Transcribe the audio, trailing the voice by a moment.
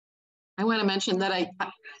I want to mention that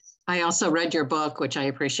I also read your book, which I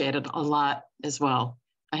appreciated a lot as well.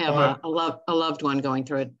 I have a loved one going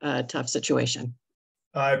through a tough situation.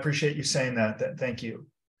 I appreciate you saying that. Thank you.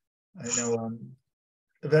 I know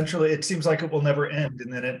eventually it seems like it will never end,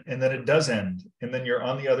 and then it does end, and then you're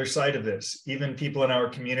on the other side of this. Even people in our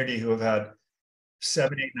community who have had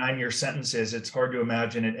 7, 8, 9-year sentences, it's hard to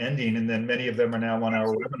imagine it ending. And then many of them are now on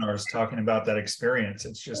our webinars talking about that experience.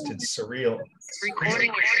 It's surreal.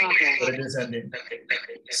 Recording but it is ending.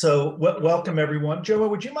 So welcome everyone. Joa,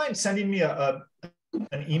 would you mind sending me an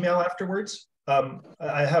email afterwards?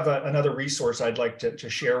 I have another resource I'd like to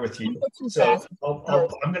share with you. So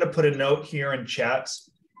I'm going to put a note here in chats,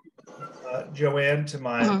 Joanne, to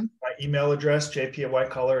my email address,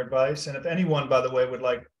 jp@whitecollaradvice. And if anyone, by the way, would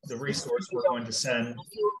like the resource we're going to send,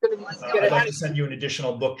 I'd like to send you an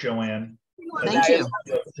additional book, Joanne. Thank you.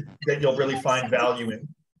 That you'll really find value in.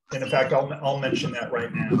 And in fact, I'll mention that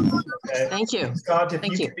right now. Okay? Thank you. Scott, if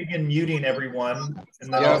you can begin muting everyone,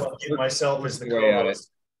 and then I'll mute myself as the co-host.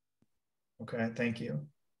 Okay, thank you.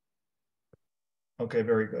 Okay,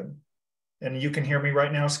 very good. And you can hear me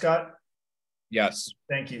right now, Scott? Yes.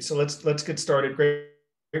 Thank you. So let's get started.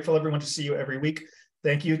 Grateful everyone to see you every week.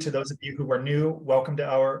 Thank you to those of you who are new. Welcome to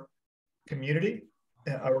our community.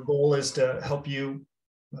 Our goal is to help you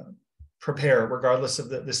prepare regardless of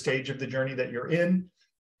the stage of the journey that you're in.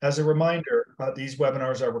 As a reminder, these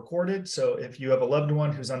webinars are recorded. So if you have a loved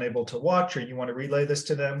one who's unable to watch or you want to relay this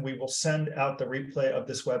to them, we will send out the replay of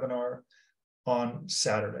this webinar on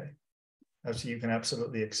Saturday. So you can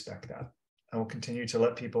absolutely expect that. I will continue to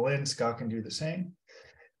let people in. Scott can do the same.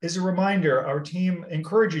 As a reminder, our team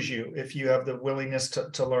encourages you, if you have the willingness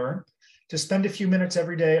to learn, to spend a few minutes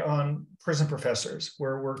every day on Prison Professors,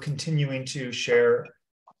 where we're continuing to share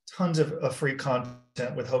tons of free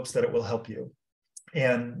content with hopes that it will help you.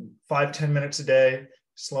 And 5-10 minutes a day,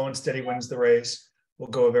 slow and steady wins the race, will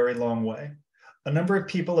go a very long way. A number of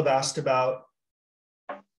people have asked about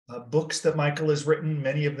books that Michael has written.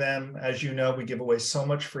 Many of them, as you know, we give away so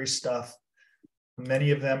much free stuff.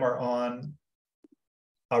 Many of them are on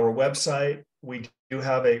our website. We do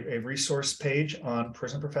have a resource page on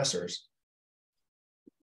Prison Professors.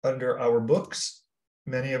 Under our books,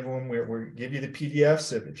 many of them we give you the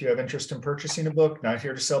PDFs if you have interest in purchasing a book. Not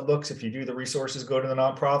here to sell books. If you do, the resources go to the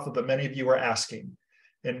nonprofit, but many of you are asking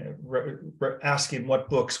asking what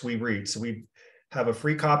books we read. So we have a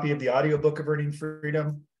free copy of the audiobook of Earning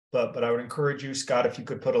Freedom, but I would encourage you, Scott, if you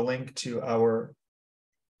could put a link to our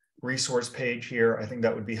resource page here, I think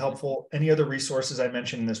that would be helpful. Any other resources I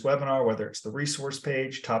mentioned in this webinar, whether it's the resource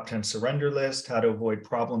page, top 10 surrender list, how to avoid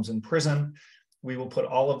problems in prison, we will put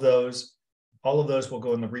all of those will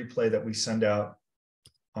go in the replay that we send out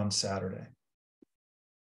on Saturday.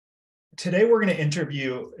 Today, we're going to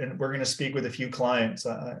interview and we're going to speak with a few clients.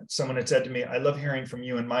 Someone had said to me, I love hearing from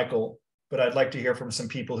you and Michael, but I'd like to hear from some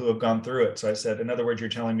people who have gone through it. So I said, in other words, you're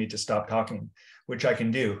telling me to stop talking, which I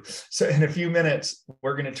can do. So in a few minutes,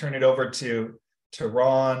 we're going to turn it over to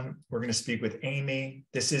Ron. We're going to speak with Amy.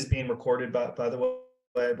 This is being recorded, by the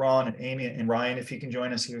way, Ron and Amy and Ryan, if he can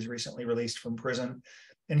join us. He was recently released from prison.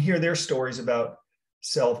 And hear their stories about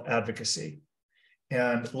self-advocacy.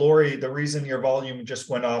 And Lori, the reason your volume just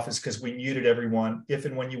went off is because we muted everyone. If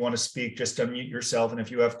and when you want to speak, just unmute yourself. And if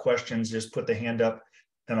you have questions, just put the hand up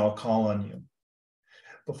and I'll call on you.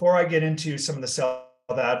 Before I get into some of the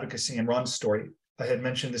self-advocacy and Ron's story, I had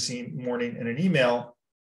mentioned this morning in an email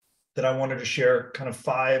that I wanted to share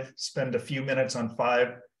spend a few minutes on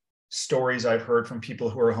 5 stories I've heard from people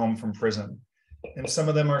who are home from prison. And some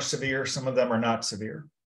of them are severe, some of them are not severe.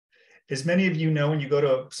 As many of you know, when you go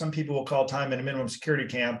to, some people will call time in a minimum security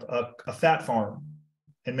camp a fat farm.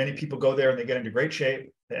 And many people go there and they get into great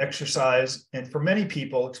shape, they exercise. And for many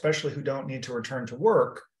people, especially who don't need to return to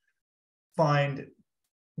work, find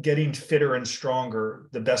getting fitter and stronger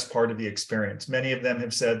the best part of the experience. Many of them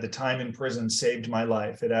have said the time in prison saved my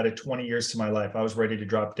life. It added 20 years to my life. I was ready to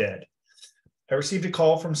drop dead. I received a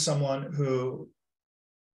call from someone who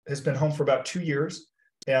has been home for about 2 years,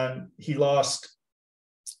 and he lost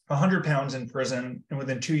 100 pounds in prison, and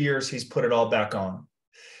within 2 years, he's put it all back on.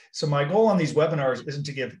 So my goal on these webinars isn't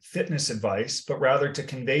to give fitness advice, but rather to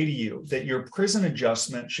convey to you that your prison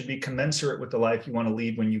adjustment should be commensurate with the life you want to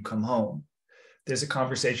lead when you come home. There's a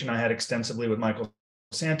conversation I had extensively with Michael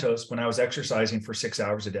Santos when I was exercising for 6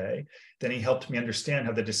 hours a day. Then he helped me understand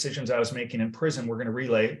how the decisions I was making in prison were going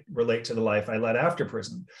to relate to the life I led after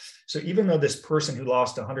prison. So even though this person who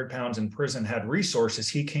lost 100 pounds in prison had resources,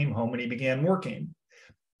 he came home and he began working.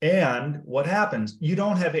 And what happens? You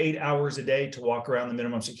don't have 8 hours a day to walk around the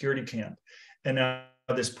minimum security camp. And now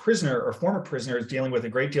this prisoner or former prisoner is dealing with a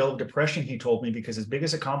great deal of depression, he told me, because his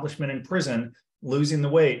biggest accomplishment in prison, losing the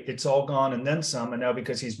weight, it's all gone and then some. And now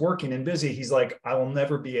because he's working and busy, he's like, I will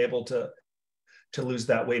never be able to lose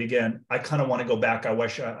that weight again. I kind of want to go back. I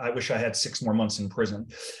wish I had 6 more months in prison.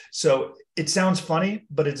 So it sounds funny,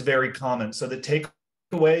 but it's very common. So the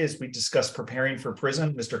takeaway is we discussed preparing for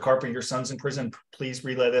prison. Mr. Carper, your son's in prison. Please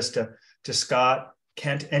relay this to Scott,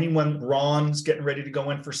 Kent, anyone. Ron's getting ready to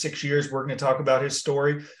go in for 6 years. We're going to talk about his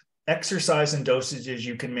story. Exercise and dosages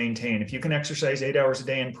you can maintain. If you can exercise 8 hours a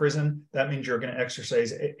day in prison, that means you're going to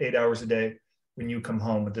exercise 8 hours a day when you come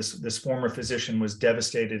home. This former physician was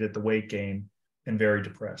devastated at the weight gain and very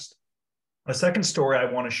depressed. A second story I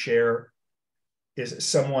want to share is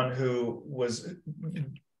someone who was,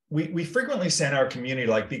 we frequently say in our community,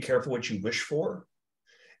 like, be careful what you wish for.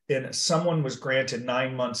 And someone was granted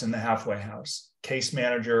 9 months in the halfway house. Case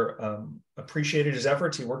manager appreciated his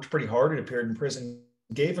efforts. He worked pretty hard. It appeared in prison,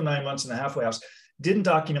 gave him 9 months in the halfway house, didn't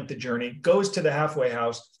document the journey, goes to the halfway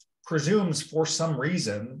house, presumes for some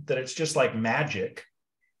reason that it's just like magic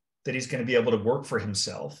that he's going to be able to work for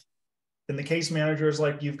himself. And the case manager is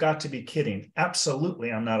like, you've got to be kidding.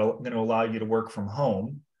 Absolutely, I'm not going to allow you to work from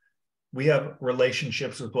home. We have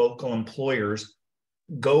relationships with local employers.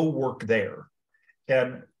 Go work there.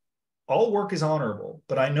 And all work is honorable.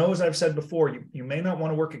 But I know, as I've said before, you may not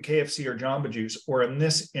want to work at KFC or Jamba Juice, or in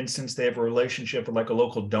this instance, they have a relationship with like a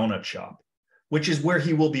local donut shop, which is where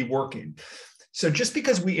he will be working. So just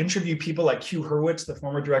because we interview people like Hugh Hurwitz, the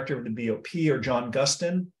former director of the BOP, or John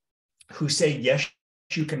Gustin, who say, yes,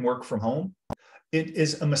 you can work from home, it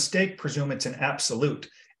is a mistake. Presume it's an absolute.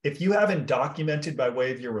 If you haven't documented by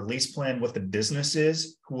way of your release plan what the business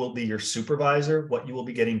is, who will be your supervisor, what you will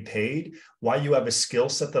be getting paid, why you have a skill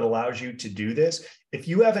set that allows you to do this, if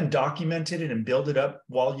you haven't documented it and build it up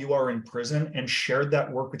while you are in prison and shared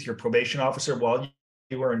that work with your probation officer while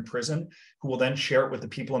you are in prison, who will then share it with the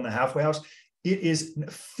people in the halfway house, it is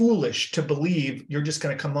foolish to believe you're just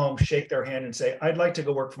going to come home, shake their hand and say, I'd like to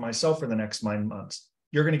go work for myself for the next 9 months.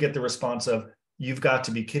 You're going to get the response of, you've got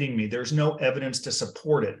to be kidding me. There's no evidence to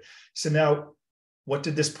support it. So now, what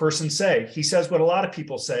did this person say? He says what a lot of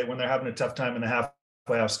people say when they're having a tough time in the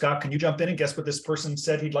halfway house. Scott, can you jump in and guess what this person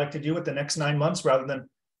said he'd like to do with the next 9 months rather than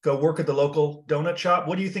go work at the local donut shop?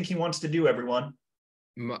 What do you think he wants to do, everyone?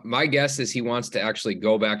 My guess is he wants to actually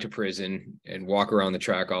go back to prison and walk around the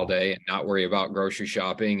track all day and not worry about grocery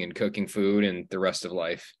shopping and cooking food and the rest of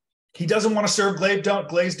life. He doesn't want to serve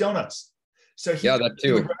glazed donuts. So yeah, that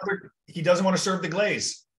too. He doesn't want to serve the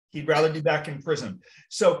glaze. He'd rather be back in prison.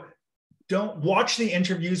 So don't watch the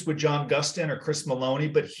interviews with John Gustin or Chris Maloney,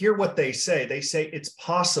 but hear what they say. They say it's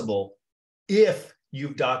possible if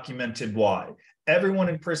you've documented why. Everyone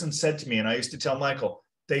in prison said to me, and I used to tell Michael,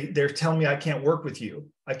 they're telling me I can't work with you.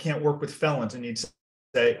 I can't work with felons. And he'd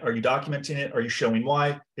say, are you documenting it? Are you showing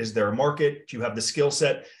why? Is there a market? Do you have the skill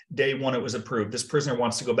set? Day one, it was approved. This prisoner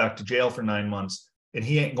wants to go back to jail for 9 months. And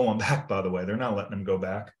he ain't going back, by the way. They're not letting him go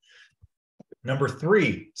back. Number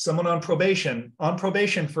 3, someone on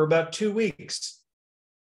probation for about 2 weeks.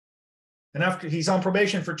 And after he's on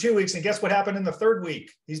probation for 2 weeks, and guess what happened in the 3rd week?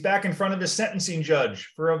 He's back in front of his sentencing judge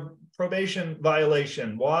for a probation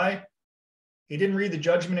violation. Why? He didn't read the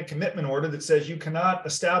judgment and commitment order that says you cannot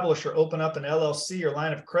establish or open up an LLC or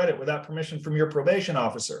line of credit without permission from your probation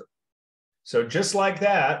officer. So just like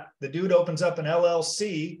that, the dude opens up an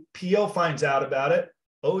LLC, PO finds out about it,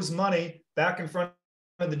 owes money, back in front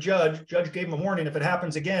of the judge. Judge gave him a warning. If it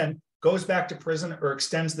happens again, goes back to prison or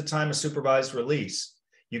extends the time of supervised release.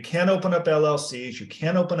 You can't open up LLCs. You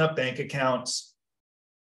can't open up bank accounts.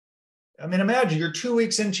 I mean, imagine you're 2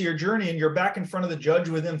 weeks into your journey and you're back in front of the judge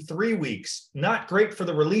within 3 weeks. Not great for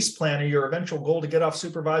the release plan or your eventual goal to get off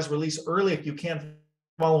supervised release early if you can't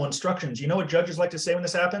follow instructions. You know what judges like to say when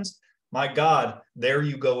this happens? My God, there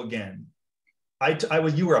you go again.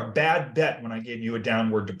 You were a bad bet when I gave you a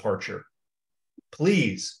downward departure.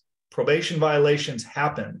 Please, probation violations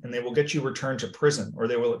happen and they will get you returned to prison or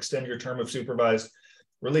they will extend your term of supervised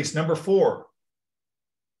release. Number 4,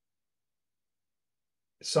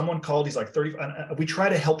 someone called, he's like 30. We try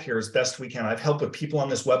to help here as best we can. I've helped with people on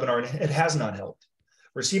this webinar and it has not helped.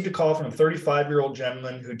 Received a call from a 35-year-old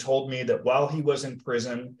gentleman who told me that while he was in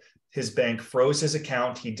prison, his bank froze his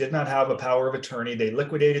account. He did not have a power of attorney. They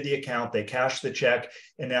liquidated the account. They cashed the check.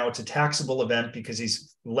 And now it's a taxable event because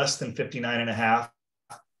he's less than 59 and a half.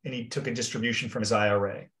 And he took a distribution from his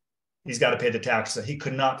IRA. He's got to pay the taxes. He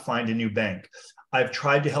could not find a new bank. I've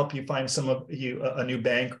tried to help you find a new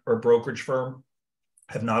bank or brokerage firm.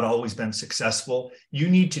 Have not always been successful. You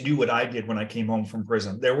need to do what I did when I came home from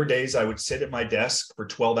prison. There were days I would sit at my desk for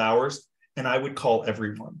 12 hours and I would call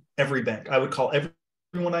everyone, every bank. I would call every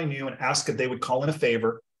everyone I knew and ask if they would call in a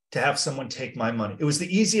favor to have someone take my money. It was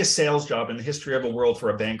the easiest sales job in the history of the world for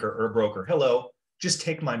a banker or a broker. Hello, just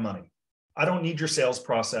take my money. I don't need your sales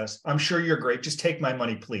process. I'm sure you're great. Just take my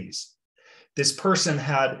money, please. This person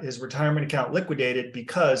had his retirement account liquidated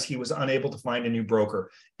because he was unable to find a new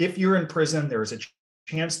broker. If you're in prison, there is a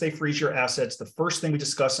chance they freeze your assets. The first thing we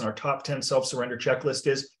discuss in our top 10 self-surrender checklist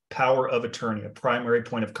is power of attorney, a primary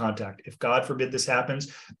point of contact. If God forbid this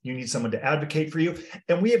happens, you need someone to advocate for you.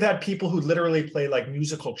 And we have had people who literally play like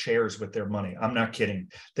musical chairs with their money. I'm not kidding.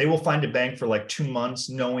 They will find a bank for like 2 months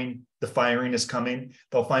knowing the firing is coming.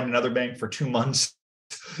 They'll find another bank for 2 months.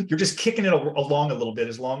 You're just kicking it along a little bit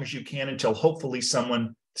as long as you can until hopefully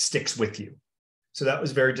someone sticks with you. So that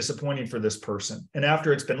was very disappointing for this person. And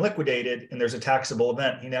after it's been liquidated and there's a taxable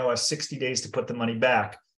event, he now has 60 days to put the money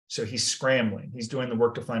back. So he's scrambling. He's doing the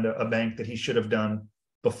work to find a bank that he should have done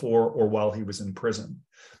before or while he was in prison.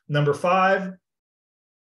 Number 5,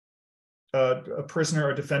 a prisoner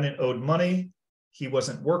or defendant owed money. He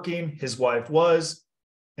wasn't working. His wife was.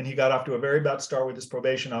 And he got off to a very bad start with his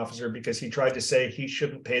probation officer because he tried to say he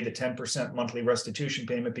shouldn't pay the 10% monthly restitution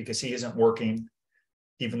payment because he isn't working,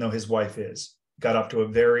 even though his wife is. Got off to a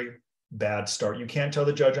very bad start. You can't tell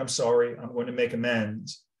the judge, I'm sorry, I'm going to make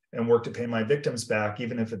amends and work to pay my victims back,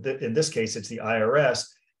 even if in this case it's the IRS,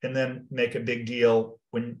 and then make a big deal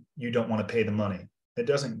when you don't want to pay the money. It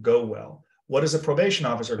doesn't go well. What is a probation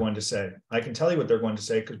officer going to say? I can tell you what they're going to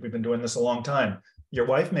say because we've been doing this a long time. Your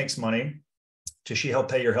wife makes money. Does she help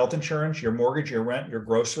pay your health insurance, your mortgage, your rent, your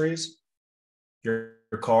groceries, your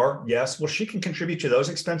car? Yes. Well, she can contribute to those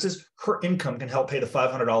expenses. Her income can help pay the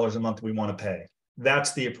 $500 a month we want to pay.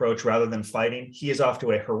 That's the approach rather than fighting. He is off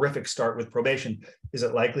to a horrific start with probation. Is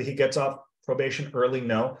it likely he gets off probation early?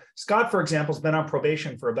 No. Scott, for example, has been on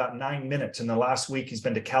probation for about 9 minutes. In the last week, he's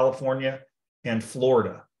been to California and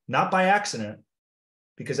Florida, not by accident,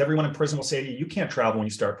 because everyone in prison will say to you, you can't travel when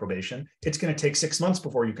you start probation. It's going to take 6 months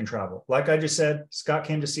before you can travel. Like I just said, Scott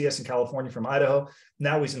came to see us in California from Idaho.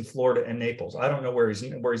 Now he's in Florida and Naples. I don't know where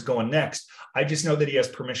he's going next. I just know that he has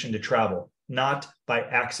permission to travel, not by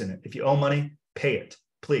accident. If you owe money, pay it,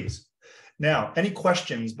 please. Now, any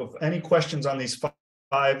questions on these 5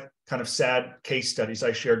 kind of sad case studies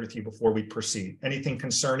I shared with you before we proceed? Anything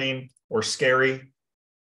concerning or scary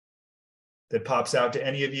that pops out to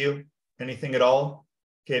any of you? Anything at all?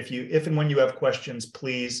 Okay, if and when you have questions,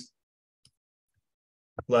 please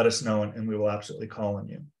let us know, and we will absolutely call on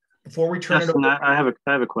you. Before we turn Justin, it over, I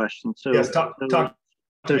have a question. So, yes, talk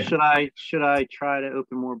so should I try to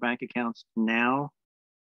open more bank accounts now?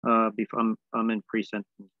 Before I'm in pre-sentence,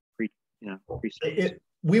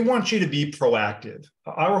 we want you to be proactive.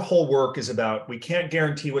 Our whole work is about, we can't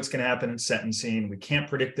guarantee what's going to happen in sentencing. We can't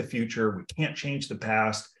predict the future. We can't change the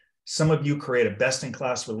past. Some of you create a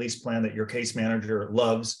best-in-class release plan that your case manager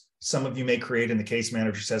loves. Some of you may create and the case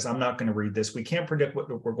manager says, I'm not going to read this. We can't predict what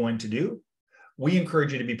we're going to do. We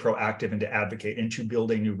encourage you to be proactive and to advocate and to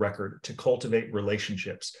build a new record, to cultivate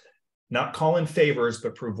relationships, not call in favors,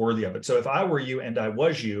 but prove worthy of it. So if I were you and I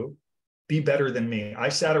was you, be better than me. I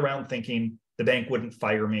sat around thinking the bank wouldn't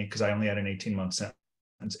fire me because I only had an 18-month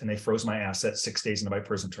sentence, and they froze my assets 6 days into my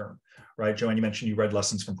prison term, right? Joanne, you mentioned you read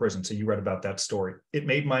Lessons from Prison, so you read about that story. It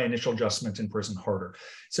made my initial adjustment in prison harder.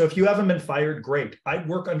 So if you haven't been fired, great. I'd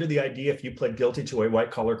work under the idea if you pled guilty to a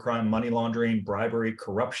white-collar crime, money laundering, bribery,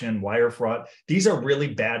 corruption, wire fraud, these are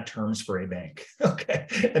really bad terms for a bank, okay?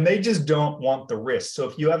 And they just don't want the risk. So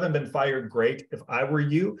if you haven't been fired, great. If I were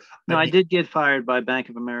you— No, I did get fired by Bank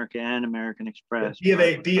of America and American Express. B of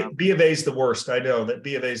A is the worst. I know that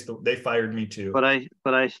B of A they fired me too.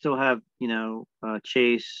 But I still have,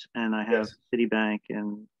 Chase, and I have Citibank,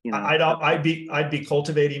 and I'd be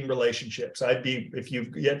cultivating relationships. If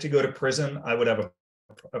you've yet to go to prison, I would have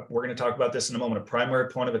we're going to talk about this in a moment, a primary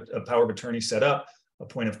point of a power of attorney set up, a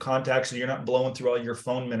point of contact, so you're not blowing through all your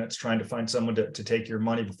phone minutes trying to find someone to take your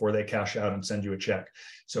money before they cash out and send you a check.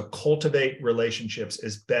 So cultivate relationships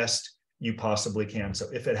as best you possibly can. So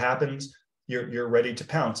if it happens, you're ready to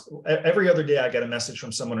pounce. Every other day, I get a message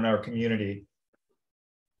from someone in our community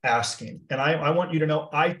asking, and I want you to know,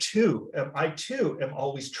 I too am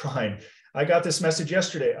always trying. I got this message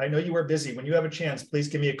yesterday. I know you were busy. When you have a chance, please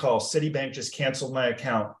give me a call. Citibank just canceled my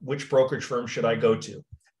account. Which brokerage firm should I go to?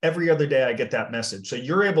 Every other day I get that message. So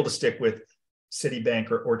you're able to stick with Citibank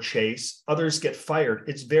or Chase. Others get fired.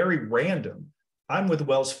 It's very random. I'm with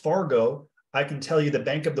Wells Fargo. I can tell you the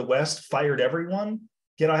Bank of the West fired everyone.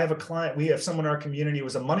 Yet I have a client, we have someone in our community who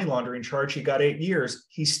was a money laundering charge. He got 8 years.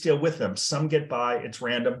 He's still with them. Some get by. It's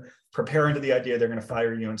random. Prepare into the idea they're going to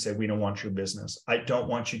fire you and say, we don't want your business. I don't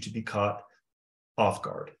want you to be caught off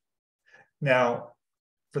guard. Now,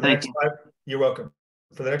 for the next 5, you're welcome.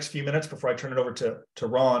 for the next few minutes before I turn it over to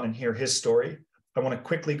Ron and hear his story, I want to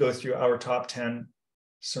quickly go through our top 10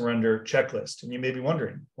 surrender checklist. And you may be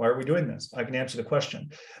wondering, why are we doing this? I can answer the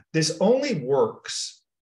question. This only works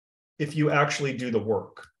if you actually do the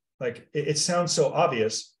work. Like it sounds so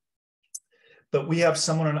obvious, but we have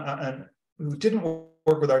someone who didn't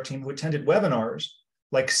work with our team who attended webinars,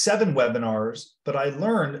 like 7 webinars, but I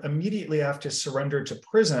learned immediately after surrender to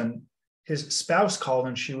prison, his spouse called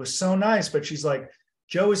and she was so nice, but she's like,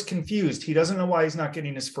 Joe is confused. He doesn't know why he's not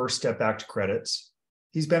getting his first step back to credits.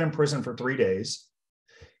 He's been in prison for 3 days.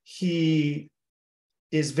 He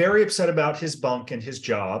is very upset about his bunk and his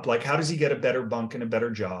job. Like, how does he get a better bunk and a better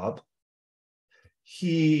job?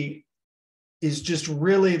 He is just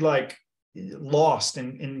really like lost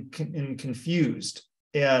and confused.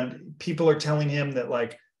 And people are telling him that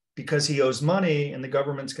like, because he owes money and the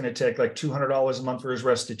government's going to take like $200 a month for his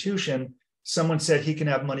restitution, someone said he can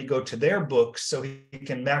have money go to their books so he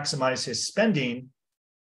can maximize his spending.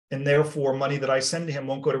 And therefore money that I send to him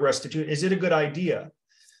won't go to restitution. Is it a good idea?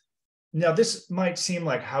 Now, this might seem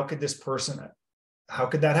like, how could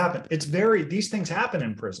that happen? These things happen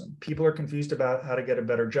in prison. People are confused about how to get a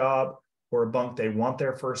better job or a bunk. They want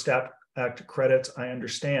their first act credits. I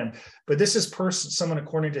understand. But this is someone,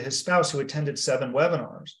 according to his spouse, who attended 7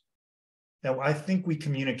 webinars. Now, I think we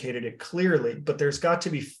communicated it clearly, but there's got to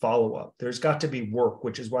be follow-up. There's got to be work,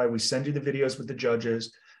 which is why we send you the videos with the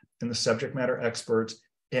judges and the subject matter experts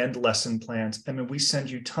and lesson plans. I mean, we send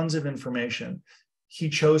you tons of information. He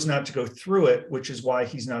chose not to go through it, which is why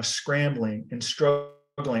he's now scrambling and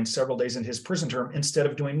struggling several days in his prison term, instead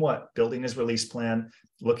of doing what? Building his release plan,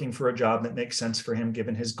 looking for a job that makes sense for him,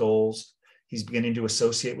 given his goals. He's beginning to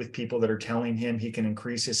associate with people that are telling him he can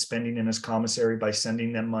increase his spending in his commissary by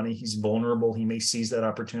sending them money. He's vulnerable. He may seize that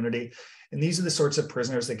opportunity. And these are the sorts of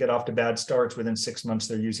prisoners that get off to bad starts. Within 6 months,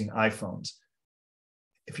 they're using iPhones.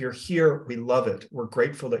 If you're here, we love it. We're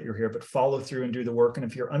grateful that you're here, but follow through and do the work. And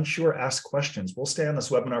if you're unsure, ask questions. We'll stay on this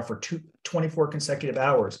webinar for 24 consecutive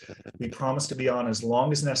hours. We promise to be on as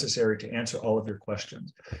long as necessary to answer all of your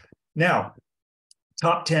questions. Now,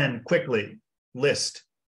 top 10 quickly list.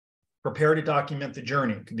 Prepare to document the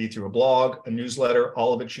journey. It could be through a blog, a newsletter.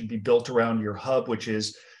 All of it should be built around your hub, which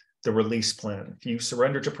is the release plan. If you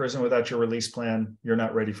surrender to prison without your release plan, you're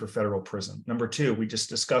not ready for federal prison. Number 2, we just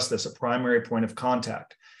discussed this, a primary point of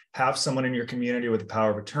contact. Have someone in your community with a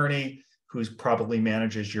power of attorney who probably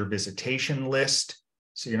manages your visitation list,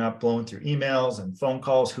 so you're not blowing through emails and phone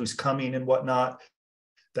calls, who's coming and whatnot.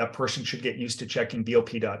 That person should get used to checking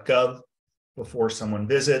bop.gov before someone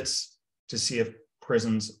visits to see if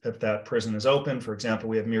that prison is open. For example,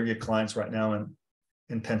 we have myriad clients right now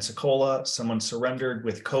in Pensacola. Someone surrendered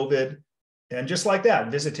with COVID. And just like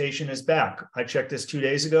that, visitation is back. I checked this 2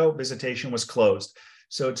 days ago, visitation was closed.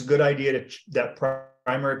 So it's a good idea that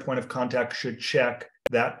primary point of contact should check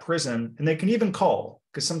that prison. And they can even call,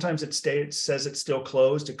 because sometimes it says it's still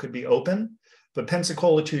closed. It could be open, but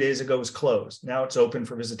Pensacola 2 days ago was closed. Now it's open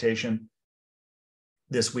for visitation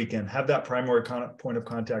this weekend. Have that primary point of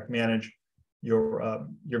contact manage your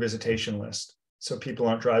visitation list, so people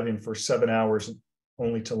aren't driving for 7 hours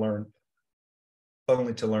only to learn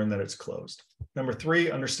that it's closed. Number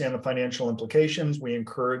 3, understand the financial implications. We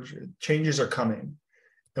encourage, changes are coming.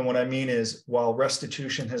 And what I mean is, while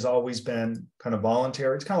restitution has always been kind of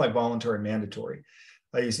voluntary, it's kind of like voluntary mandatory.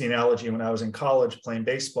 I use the analogy, when I was in college playing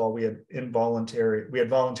baseball, we had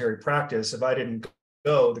voluntary practice. If I didn't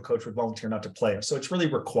go, the coach would volunteer not to play us. So it's really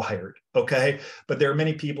required, okay? But there are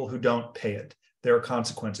many people who don't pay it. There are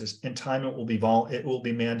consequences. In time, it will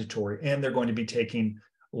be mandatory, and they're going to be taking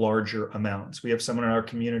larger amounts. We have someone in our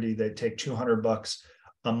community that take $200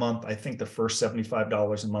 a month. I think the first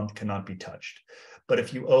 $75 a month cannot be touched. But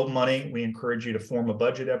if you owe money, we encourage you to form a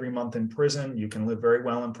budget every month in prison. You can live very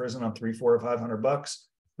well in prison on $300, $400, or $500.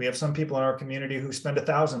 We have some people in our community who spend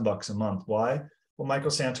 $1,000 a month. Why? Well,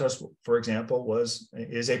 Michael Santos, for example,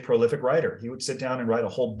 is a prolific writer. He would sit down and write a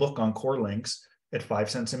whole book on core links at 5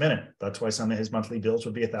 cents a minute. That's why some of his monthly bills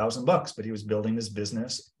would be $1,000, but he was building this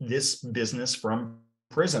business from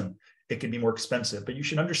prison. It could be more expensive, but you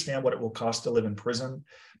should understand what it will cost to live in prison,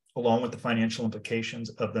 along with the financial implications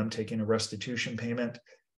of them taking a restitution payment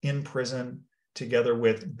in prison, together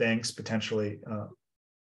with banks potentially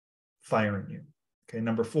firing you. Okay,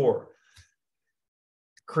 number 4,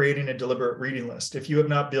 creating a deliberate reading list. If you have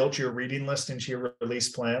not built your reading list into your release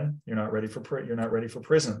plan, you're not ready for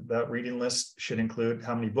prison. That reading list should include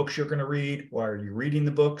how many books you're going to read, why are you reading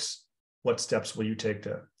the books, what steps will you take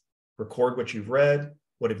to record what you've read,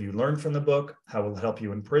 what have you learned from the book, how will it help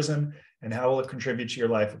you in prison, and how will it contribute to your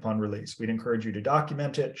life upon release. We'd encourage you to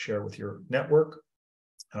document it, share it with your network,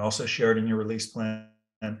 and also share it in your release plan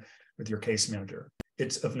with your case manager.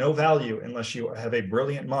 It's of no value unless you have a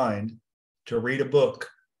brilliant mind to read a book.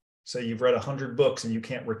 Say you've read 100 books and you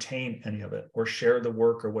can't retain any of it or share the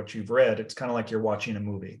work or what you've read. It's kind of like you're watching a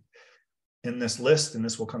movie. In this list, and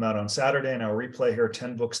this will come out on Saturday, and I'll replay here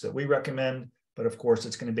 10 books that we recommend, but of course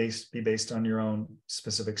it's going to be based on your own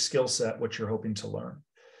specific skill set, what you're hoping to learn.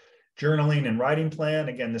 Journaling and writing plan.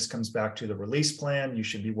 Again, this comes back to the release plan. You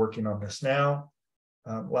should be working on this now.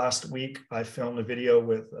 Last week, I filmed a video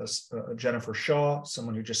with Jennifer Shaw,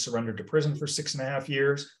 someone who just surrendered to prison for 6.5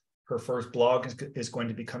 years. Her first blog is going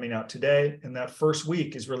to be coming out today. And that first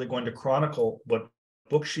week is really going to chronicle what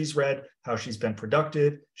books she's read, how she's been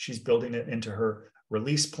productive. She's building it into her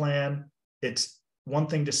release plan. It's one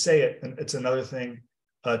thing to say it, and it's another thing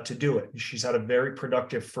to do it. She's had a very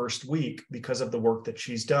productive first week because of the work that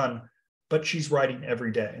she's done, but she's writing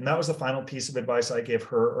every day. And that was the final piece of advice I gave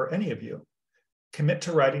her or any of you. Commit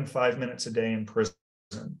to writing 5 minutes a day in prison.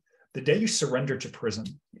 The day you surrender to prison,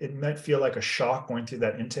 it might feel like a shock going through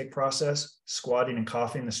that intake process, squatting and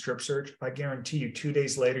coughing the strip search. I guarantee you 2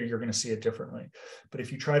 days later, you're going to see it differently. But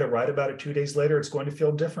if you try to write about it 2 days later, it's going to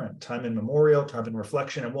feel different. Time in memorial, time in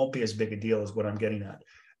reflection, it won't be as big a deal as what I'm getting at.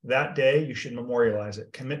 That day, you should memorialize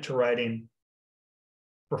it. Commit to writing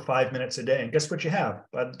for 5 minutes a day. And guess what you have?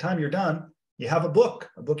 By the time you're done, you have a book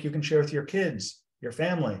you can share with your kids, your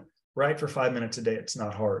family. Write for 5 minutes a day. It's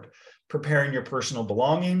not hard. Preparing your personal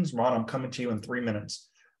belongings. Ron, I'm coming to you in 3 minutes.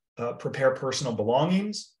 Prepare personal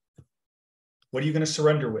belongings. What are you going to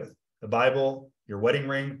surrender with? The Bible, your wedding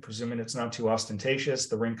ring, presuming it's not too ostentatious.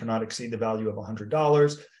 The ring cannot exceed the value of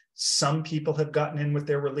 $100. Some people have gotten in with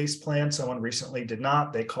their release plan. Someone recently did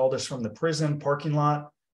not. They called us from the prison parking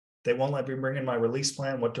lot. They won't let me bring in my release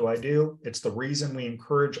plan. What do? It's the reason we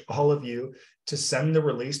encourage all of you to send the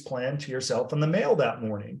release plan to yourself in the mail that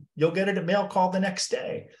morning. You'll get it at mail call the next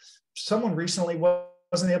day. Someone recently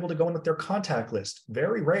wasn't able to go in with their contact list.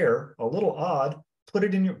 Very rare, a little odd. Put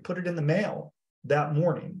it in the mail that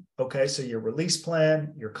morning. Okay, so your release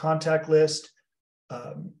plan, your contact list,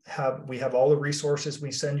 we have all the resources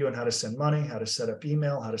we send you on how to send money, how to set up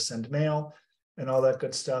email, how to send mail, and all that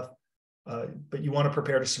good stuff. But you want to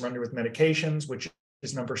prepare to surrender with medications, which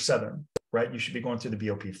is number 7, right? You should be going through the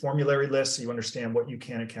BOP formulary list so you understand what you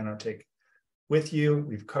can and cannot take with you.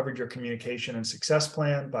 We've covered your communication and success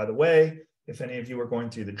plan. By the way, if any of you are going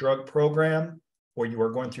through the drug program or you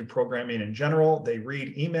are going through programming in general, they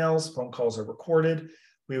read emails, phone calls are recorded.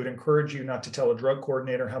 We would encourage you not to tell a drug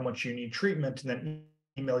coordinator how much you need treatment and then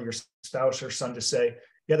email your spouse or son to say,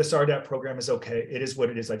 yeah, the SARDAP program is okay. It is what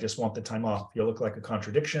it is. I just want the time off. You'll look like a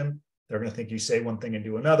contradiction. They're going to think you say one thing and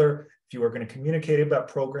do another. If you are going to communicate about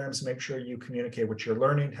programs, make sure you communicate what you're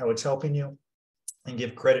learning, how it's helping you, and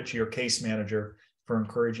give credit to your case manager for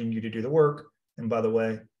encouraging you to do the work. And by the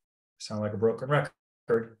way, sound like a broken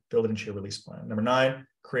record, build it into your release plan. Number 9,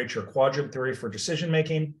 create your quadrant theory for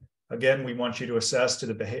decision-making. Again, we want you to assess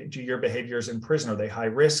do your behaviors in prison. Are they high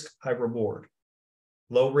risk, high reward?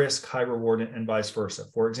 Low risk, high reward, and vice versa.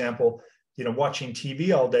 For example, watching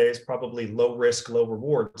TV all day is probably low risk, low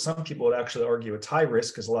reward. Some people would actually argue it's high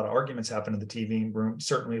risk because a lot of arguments happen in the TV room,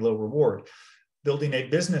 certainly low reward. Building a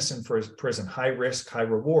business in prison, high risk, high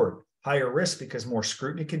reward. Higher risk because more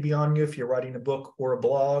scrutiny could be on you if you're writing a book or a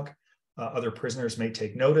blog. Other prisoners may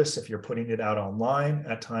take notice if you're putting it out online.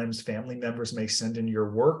 At times, family members may send in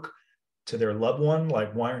your work to their loved one,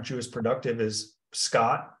 like, why aren't you as productive as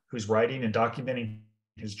Scott, who's writing and documenting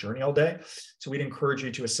his journey all day? So we'd encourage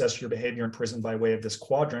you to assess your behavior in prison by way of this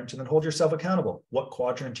quadrant and then hold yourself accountable. What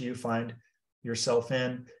quadrant do you find yourself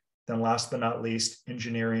in? Then last but not least,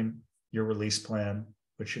 engineering your release plan,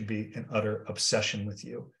 which should be an utter obsession with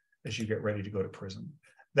you as you get ready to go to prison.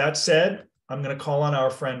 That said, I'm going to call on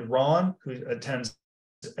our friend Ron, who attends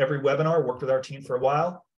every webinar, worked with our team for a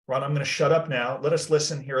while. Ron, I'm going to shut up now. Let us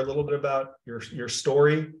listen, hear a little bit about your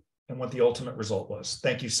story and what the ultimate result was.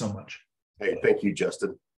 Thank you so much. Hey, thank you,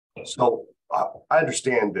 Justin. So I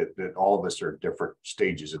understand that all of us are at different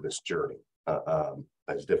stages of this journey,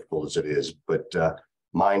 as difficult as it is, but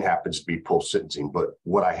mine happens to be post-sentencing. But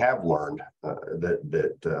what I have learned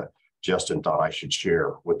that Justin thought I should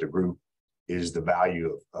share with the group is the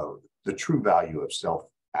value of the true value of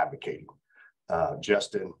self-advocating.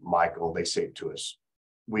 Justin, Michael, they say it to us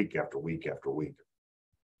week after week after week.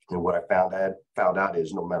 And what I found out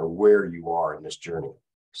is no matter where you are in this journey,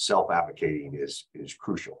 self-advocating is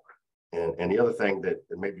crucial. And the other thing that,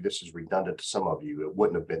 and maybe this is redundant to some of you, it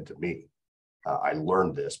wouldn't have been to me. I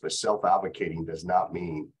learned this, but self-advocating does not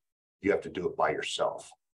mean you have to do it by yourself.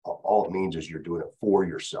 All it means is you're doing it for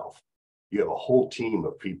yourself. You have a whole team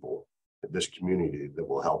of people in this community that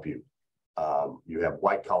will help you. You have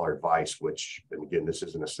white collar advice, which, and again, this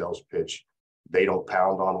isn't a sales pitch. They don't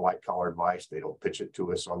pound on white collar advice. They don't pitch it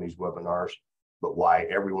to us on these webinars. But why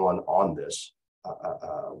everyone on this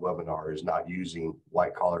webinar is not using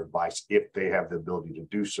white collar advice, if they have the ability to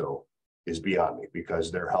do so, is beyond me,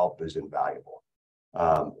 because their help is invaluable.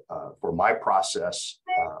 For my process,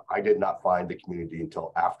 I did not find the community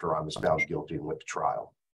until after I was found guilty and went to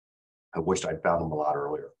trial. I wished I'd found them a lot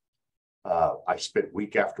earlier. I spent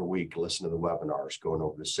week after week listening to the webinars, going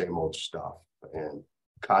over the same old stuff, and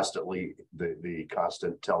constantly the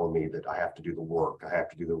constant telling me that I have to do the work, I have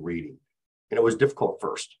to do the reading. And it was difficult at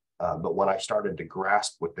first, but when I started to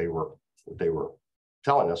grasp what they were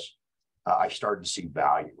telling us, I started to see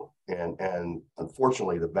value. And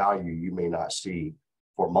unfortunately, the value you may not see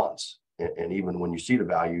for months. And even when you see the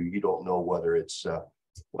value, you don't know whether it's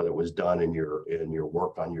whether it was done in your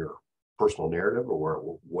work on your personal narrative,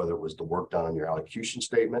 or whether it was the work done on your allocution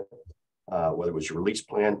statement, whether it was your release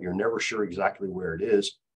plan. You're never sure exactly where it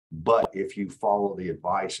is. But if you follow the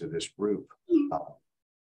advice of this group,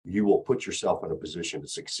 you will put yourself in a position to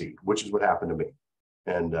succeed, which is what happened to me.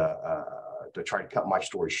 And to try to cut my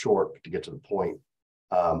story short, to get to the point,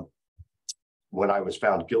 when I was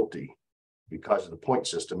found guilty, because of the point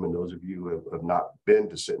system, and those of you who have not been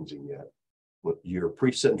to sentencing yet, your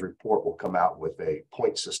pre-sentence report will come out with a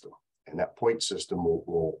point system, and that point system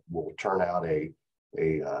will turn out a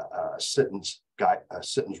sentence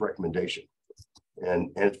recommendation,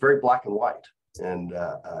 and it's very black and white, and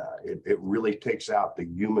it really takes out the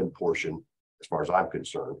human portion, as far as I'm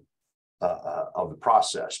concerned, of the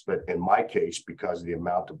process. But in my case, because of the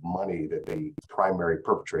amount of money that the primary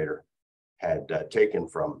perpetrator had taken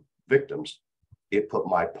from victims, it put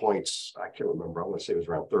my points, I can't remember, I want to say it was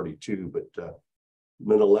around 32, but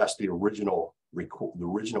nonetheless, the original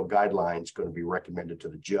guidelines going to be recommended to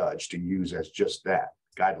the judge to use as just that,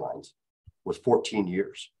 guidelines, was 14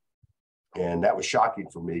 years. And that was shocking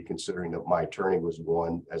for me, considering that my attorney was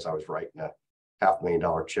one, as I was writing a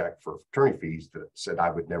 $500,000 check for attorney fees, that said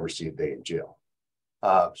I would never see a day in jail.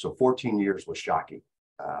 So 14 years was shocking.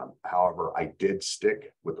 However, I did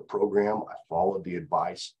stick with the program. I followed the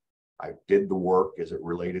advice. I did the work as it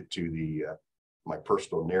related to my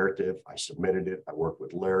personal narrative. I submitted it. I worked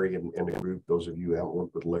with Larry in the group. Those of you who haven't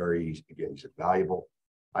worked with Larry, he's invaluable.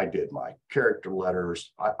 I did my character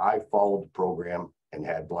letters. I followed the program and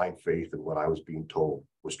had blind faith in what I was being told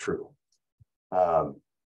was true. And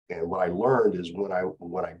what I learned is when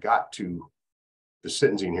I got to the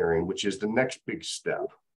sentencing hearing, which is the next big step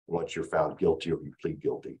once you're found guilty or you plead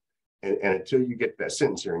guilty. And until you get that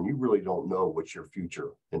sentence hearing, you really don't know what your future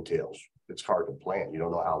entails. It's hard to plan. You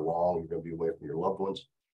don't know how long you're going to be away from your loved ones.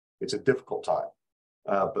 It's a difficult time.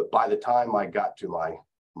 But by the time I got to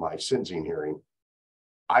my sentencing hearing,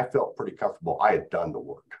 I felt pretty comfortable. I had done the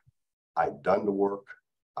work. I'd done the work.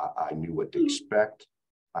 I knew what to expect.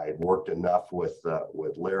 I had worked enough with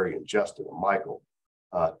Larry and Justin and Michael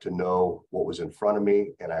to know what was in front of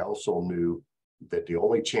me. And I also knew that the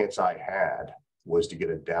only chance I had was to get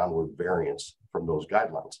a downward variance from those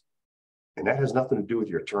guidelines. And that has nothing to do with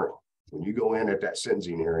your attorney. When you go in at that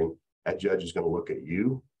sentencing hearing, that judge is going to look at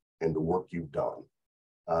you and the work you've done.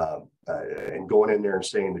 And going in there and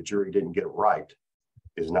saying the jury didn't get it right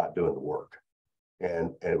is not doing the work.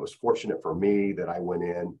 And it was fortunate for me that I went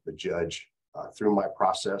in, the judge, through my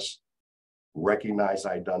process, recognized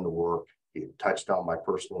I'd done the work. He touched on my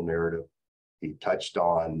personal narrative. He touched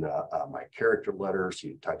on my character letters.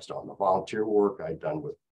 He touched on the volunteer work I'd done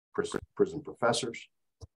with prison professors.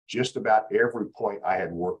 Just about every point I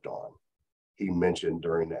had worked on, he mentioned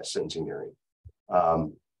during that sentencing hearing.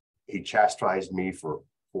 He chastised me for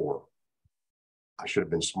I should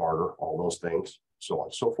have been smarter, all those things, so on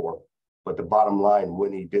and so forth. But the bottom line,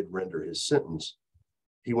 when he did render his sentence,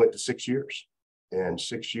 he went to 6 years. And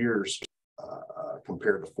 6 years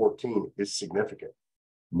compared to 14 is significant.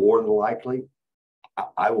 More than likely,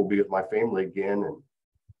 I will be with my family again in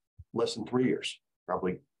less than 3 years,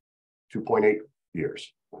 probably 2.8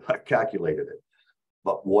 years. I calculated it.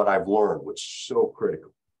 But what I've learned, which is so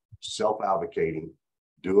critical, self-advocating,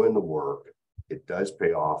 doing the work, it does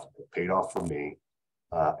pay off. It paid off for me.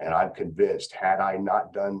 And I'm convinced, had I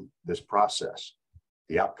not done this process,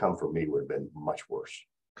 the outcome for me would have been much worse.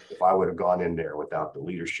 If I would have gone in there without the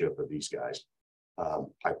leadership of these guys,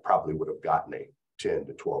 I probably would have gotten a 10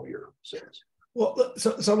 to 12 year sentence. Well,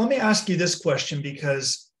 so let me ask you this question,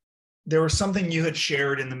 because there was something you had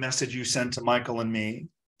shared in the message you sent to Michael and me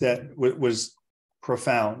that was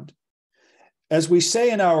profound. As we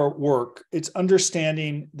say in our work, it's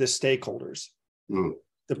understanding the stakeholders,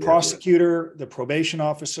 the prosecutor, the probation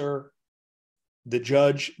officer, the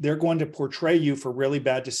judge, they're going to portray you for really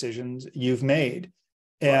bad decisions you've made.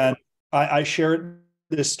 And I shared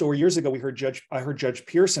this story years ago. I heard Judge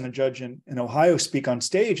Pearson, a judge in Ohio, speak on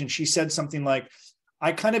stage, and she said something like,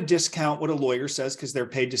 I kind of discount what a lawyer says because they're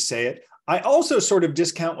paid to say it. I also sort of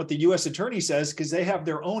discount what the U.S. attorney says because they have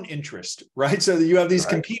their own interest, right? So you have these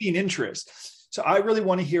competing interests. So I really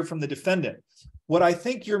want to hear from the defendant. What I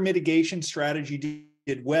think your mitigation strategy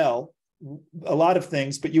did well, a lot of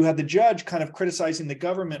things, but you had the judge kind of criticizing the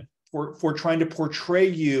government for trying to portray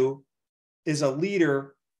you as a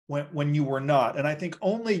leader when you were not. And I think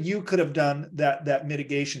only you could have done that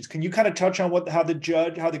mitigations. Can you kind of touch on how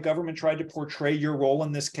the government tried to portray your role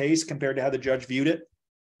in this case compared to how the judge viewed it?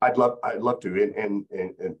 I'd love to. And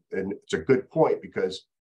it's a good point, because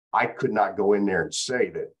I could not go in there and say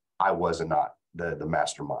that I was not the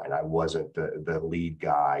mastermind. I wasn't the lead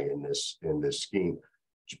guy in this scheme.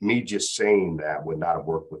 Me just saying that would not have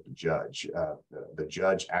worked with the judge. The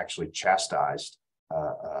judge actually chastised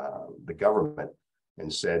the government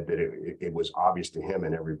and said that it was obvious to him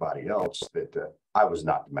and everybody else that I was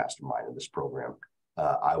not the mastermind in this program.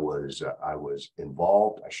 I was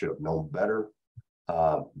involved. I should have known better.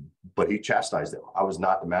 But he chastised them. I was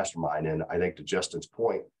not the mastermind. And I think, to Justin's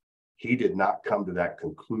point, he did not come to that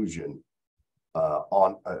conclusion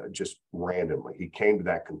just randomly. He came to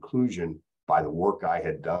that conclusion by the work I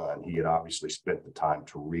had done. He had obviously spent the time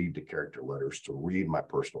to read the character letters, to read my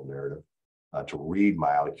personal narrative, to read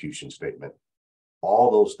my allocution statement.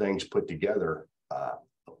 All those things put together,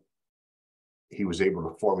 he was able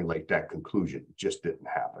to formulate that conclusion. It just didn't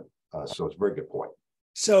happen. So it's a very good point.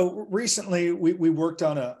 So recently we worked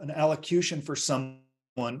on an allocution for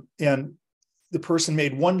someone, and the person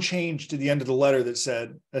made one change to the end of the letter that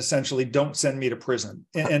said, essentially, don't send me to prison.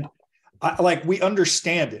 And we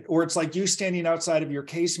understand it. Or it's like you standing outside of your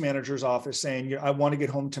case manager's office saying, I want to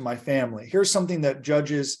get home to my family. Here's something that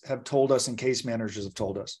judges have told us and case managers have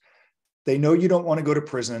told us. They know you don't want to go to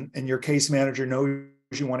prison, and your case manager knows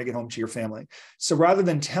you want to get home to your family. So rather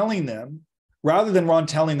than Ron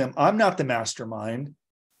telling them, I'm not the mastermind,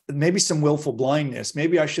 maybe some willful blindness,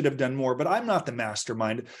 maybe I should have done more, but I'm not the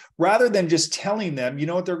mastermind. Rather than just telling them, you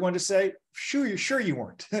know what they're going to say? Sure you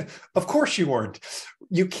weren't. Of course you weren't.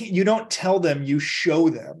 You don't tell them, you show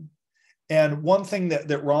them. And one thing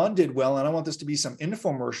that Ron did well, and I want this to be some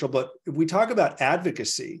infomercial, but if we talk about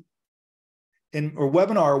advocacy, in a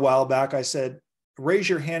webinar a while back, I said, raise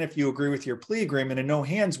your hand if you agree with your plea agreement, and no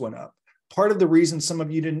hands went up. Part of the reason some of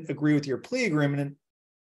you didn't agree with your plea agreement,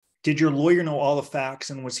 did your lawyer know all the facts,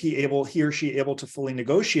 and was he or she able to fully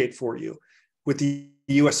negotiate for you with the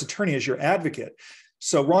U.S. attorney as your advocate?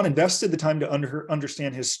 So Ron invested the time to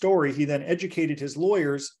understand his story. He then educated his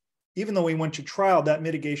lawyers. Even though he went to trial, that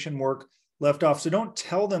mitigation work left off. So don't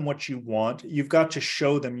tell them what you want. You've got to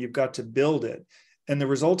show them. You've got to build it. And the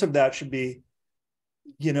result of that should be,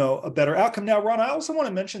 a better outcome. Now, Ron, I also want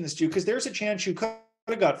to mention this to you, because there's a chance you could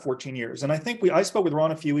have got 14 years. And I think I spoke with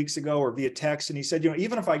Ron a few weeks ago or via text, and he said,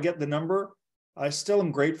 even if I get the number, I still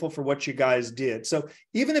am grateful for what you guys did. So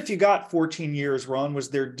even if you got 14 years, Ron, was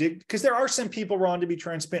there, because there are some people, Ron, to be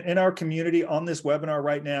transparent, in our community on this webinar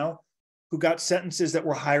right now, who got sentences that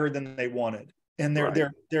were higher than they wanted. And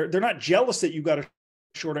they're not jealous that you got a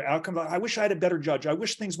shorter outcome. I wish I had a better judge. I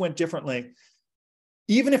wish things went differently.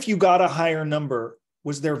 Even if you got a higher number,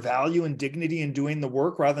 was there value and dignity in doing the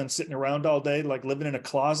work rather than sitting around all day, like living in a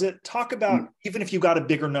closet? Talk about, even if you got a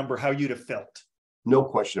bigger number, how you'd have felt. No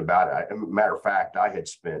question about it. Matter of fact, I had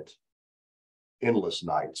spent endless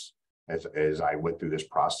nights as I went through this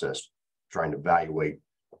process, trying to evaluate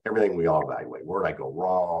everything we all evaluate. Where did I go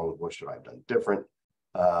wrong? What should I have done different?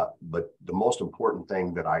 But the most important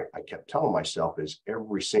thing that I kept telling myself is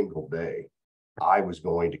every single day, I was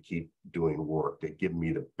going to keep doing work that give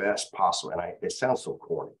me the best possible, and it sounds so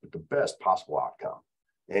corny, but the best possible outcome.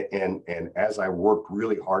 And as I worked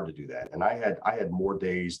really hard to do that, and I had more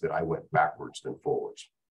days that I went backwards than forwards,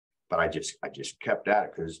 but I just kept at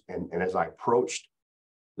it, because and as I approached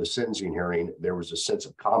the sentencing hearing, there was a sense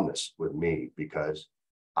of calmness with me, because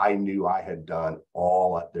I knew I had done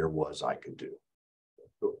all that there was I could do,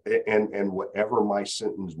 and whatever my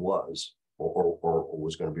sentence was or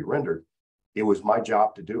was going to be rendered, it was my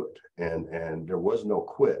job to do it, and there was no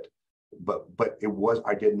quit. But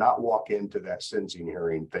I did not walk into that sentencing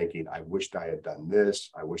hearing thinking, I wished I had done this,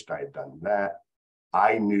 I wished I had done that.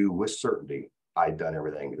 I knew with certainty I'd done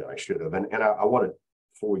everything that I should have. And I want to,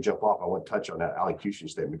 before we jump off, I want to touch on that allocution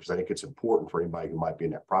statement, because I think it's important for anybody who might be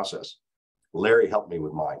in that process. Larry helped me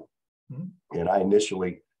with mine. Mm-hmm. And I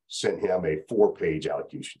initially sent him a 4-page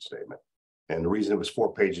allocution statement. And the reason it was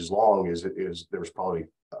 4 pages long is there was probably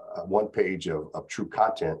 1 page of true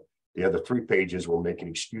content, The other 3 pages were making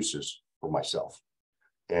excuses for myself.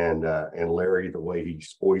 And Larry, the way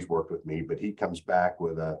he's always worked with me, but he comes back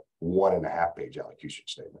with a 1.5 page allocution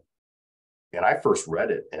statement. And I first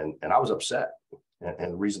read it and I was upset.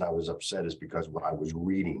 And the reason I was upset is because what I was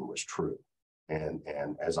reading was true. And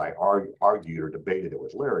as I argued or debated it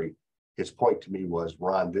with Larry, his point to me was,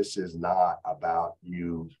 Ron, this is not about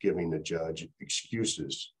you giving the judge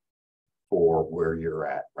excuses for where you're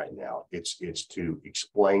at right now. It's to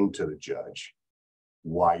explain to the judge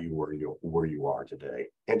why you where you are today,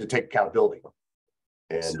 and to take accountability.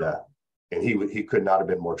 And he could not have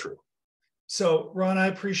been more true. So, Ron, I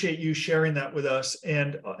appreciate you sharing that with us,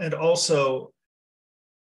 and also,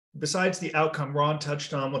 besides the outcome, Ron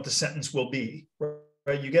touched on what the sentence will be.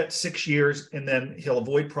 Right, you get 6 years, and then he'll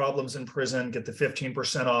avoid problems in prison, get the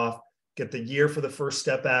 15% off, get the year for the First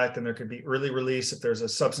Step Act, and there could be early release if there's a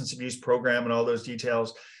substance abuse program and all those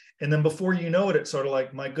details. And then before you know it, it's sort of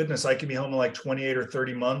like, my goodness, I could be home in like 28 or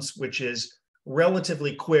 30 months, which is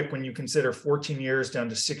relatively quick when you consider 14 years down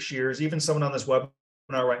to 6 years. Even someone on this webinar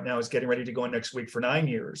right now is getting ready to go in next week for 9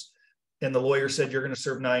 years. And the lawyer said, you're going to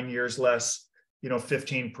serve 9 years less,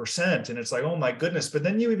 15%. And it's like, oh my goodness. But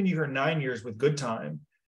then you hear 9 years with good time,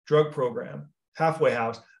 drug program, halfway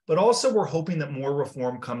house. But also we're hoping that more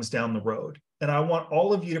reform comes down the road. And I want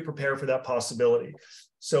all of you to prepare for that possibility.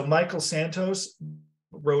 So Michael Santos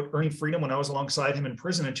wrote Earning Freedom when I was alongside him in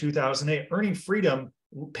prison in 2008. Earning Freedom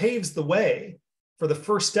paves the way for the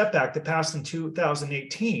First Step Act that passed in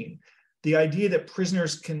 2018. The idea that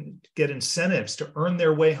prisoners can get incentives to earn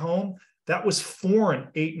their way home, that was foreign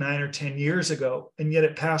 8, 9, or 10 years ago, and yet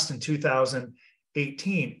it passed in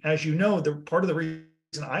 2018. As you know, part of the reason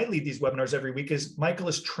I lead these webinars every week is Michael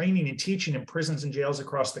is training and teaching in prisons and jails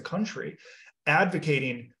across the country,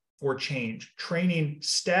 advocating for change, training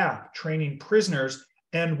staff, training prisoners,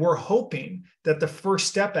 and we're hoping that the First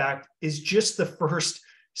Step Act is just the first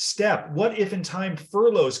step. What if in time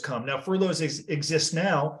furloughs come? Now, furloughs exist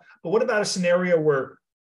now, but what about a scenario where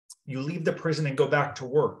you leave the prison and go back to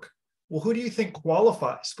work? Well, who do you think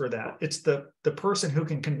qualifies for that? It's the person who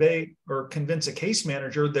can convey or convince a case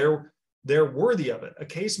manager they're worthy of it. A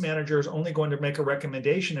case manager is only going to make a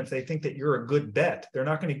recommendation if they think that you're a good bet. They're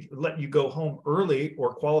not going to let you go home early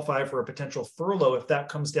or qualify for a potential furlough if that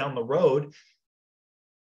comes down the road.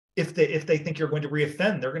 If they think you're going to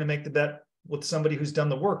reoffend, they're going to make the bet with somebody who's done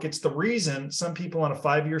the work. It's the reason some people on a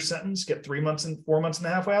 5-year sentence get 3 months and 4 months in the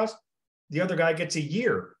halfway house. The other guy gets a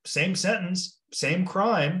year, same sentence, same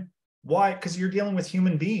crime. Why? Because you're dealing with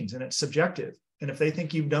human beings and it's subjective. And if they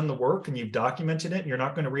think you've done the work and you've documented it and you're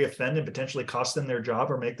not going to reoffend and potentially cost them their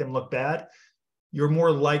job or make them look bad, you're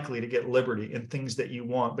more likely to get liberty in things that you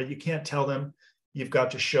want, but you can't tell them, you've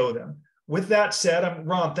got to show them. With that said,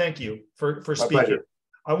 Ron, thank you for speaking. My pleasure.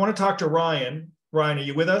 I want to talk to Ryan. Ryan, are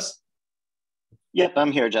you with us? Yep,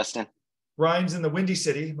 I'm here, Justin. Ryan's in the Windy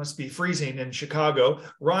City, must be freezing in Chicago.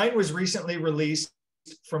 Ryan was recently released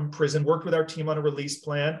from prison, worked with our team on a release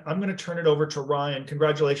plan. I'm going to turn it over to Ryan.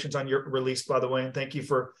 Congratulations on your release, by the way, and thank you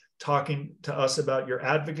for talking to us about your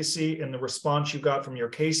advocacy and the response you got from your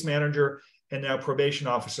case manager and now probation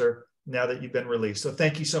officer now that you've been released. So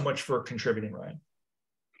thank you so much for contributing, Ryan.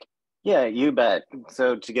 Yeah, you bet.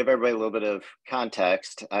 So to give everybody a little bit of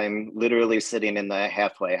context, I'm literally sitting in the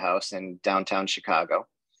halfway house in downtown Chicago.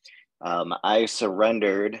 I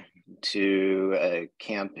surrendered to a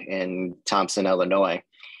camp in Thompson, Illinois,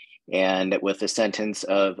 and with a sentence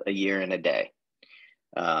of a year and a day.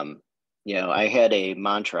 I had a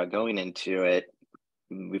mantra going into it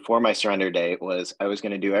before my surrender date was I was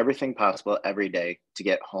going to do everything possible every day to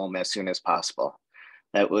get home as soon as possible.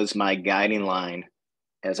 That was my guiding line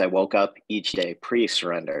as I woke up each day,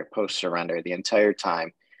 pre-surrender, post-surrender, the entire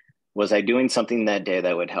time. Was I doing something that day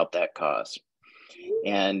that would help that cause?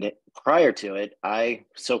 And prior to it, I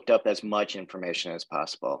soaked up as much information as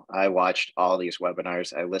possible. I watched all these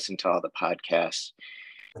webinars. I listened to all the podcasts.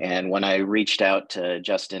 And when I reached out to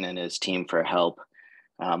Justin and his team for help,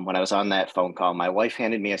 when I was on that phone call, my wife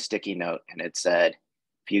handed me a sticky note and it said,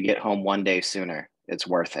 if you get home one day sooner, it's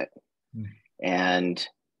worth it. And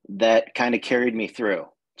that kind of carried me through,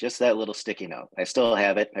 just that little sticky note. I still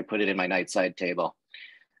have it. I put it in my nightside table.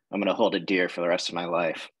 I'm going to hold it dear for the rest of my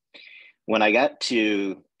life. When I got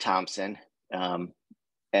to Thompson,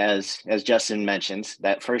 as Justin mentions,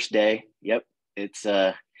 that first day, yep, it's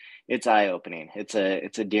eye-opening. It's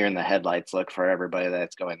a deer in the headlights look for everybody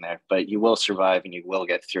that's going there, but you will survive and you will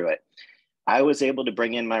get through it. I was able to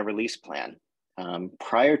bring in my release plan.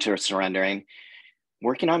 Prior to surrendering,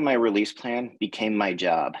 working on my release plan became my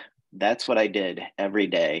job. That's what I did every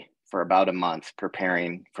day for about a month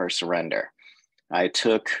preparing for surrender. I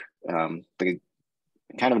took the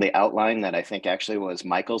kind of the outline that I think actually was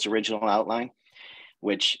Michael's original outline,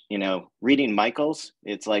 which, you know, reading Michael's,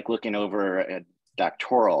 it's like looking over a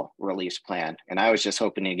doctoral release plan. And I was just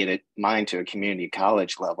hoping to get mine to a community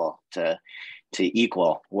college level to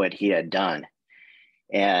equal what he had done.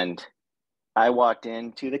 And I walked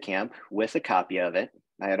into the camp with a copy of it.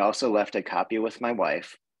 I had also left a copy with my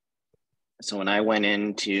wife. So when I went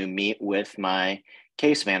in to meet with my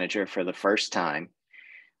case manager for the first time,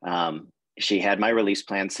 she had my release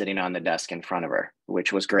plan sitting on the desk in front of her,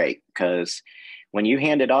 which was great because when you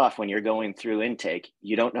hand it off, when you're going through intake,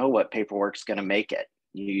 you don't know what paperwork's going to make it.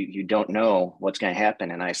 You don't know what's going to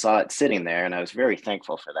happen. And I saw it sitting there and I was very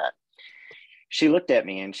thankful for that. She looked at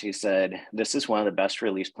me and she said, "This is one of the best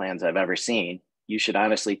release plans I've ever seen. You should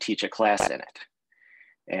honestly teach a class in it."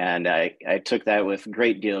 And I took that with a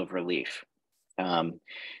great deal of relief.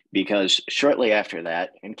 Because shortly after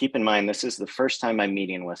that, and keep in mind, this is the first time I'm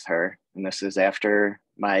meeting with her, and this is after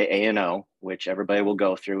my A&O, which everybody will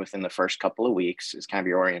go through within the first couple of weeks, is kind of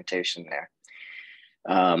your orientation there.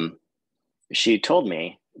 She told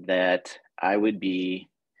me that I would be,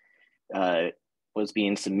 was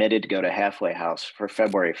being submitted to go to Halfway House for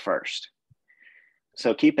February 1st.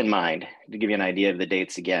 So keep in mind, to give you an idea of the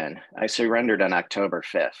dates again, I surrendered on October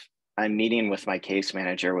 5th. I'm meeting with my case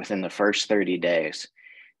manager within the first 30 days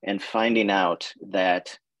and finding out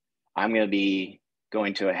that I'm going to be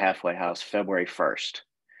going to a halfway house February 1st.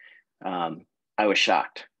 I was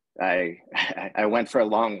shocked. I went for a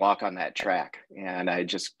long walk on that track and I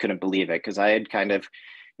just couldn't believe it because I had kind of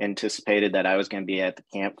anticipated that I was going to be at the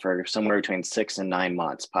camp for somewhere between 6 and 9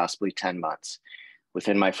 months, possibly 10 months.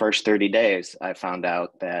 Within my first 30 days, I found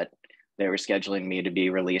out that they were scheduling me to be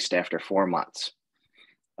released after 4 months.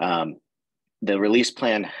 The release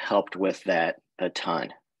plan helped with that a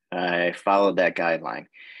ton. I followed that guideline.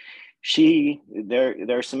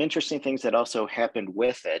 There are some interesting things that also happened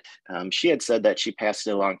with it. She had said that she passed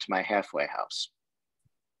it along to my halfway house.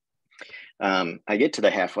 I get to the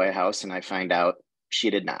halfway house and I find out she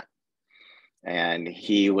did not. And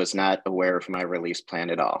he was not aware of my release plan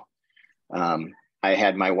at all. I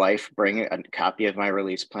had my wife bring a copy of my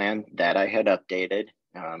release plan that I had updated,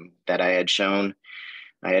 that I had shown.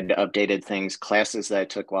 I had updated things, classes that I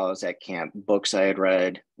took while I was at camp, books I had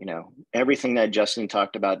read, you know, everything that Justin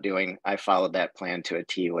talked about doing, I followed that plan to a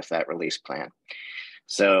T with that release plan.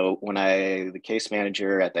 So when the case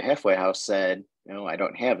manager at the halfway house said, "No, I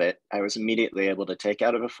don't have it," I was immediately able to take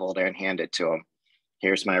out of a folder and hand it to him.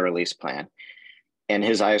 "Here's my release plan." And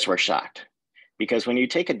his eyes were shocked. Because when you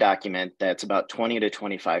take a document that's about 20 to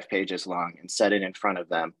 25 pages long and set it in front of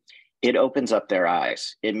them, it opens up their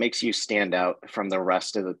eyes. It makes you stand out from the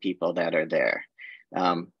rest of the people that are there.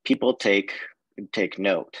 People take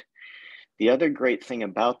note. The other great thing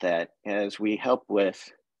about that is we help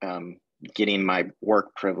with getting my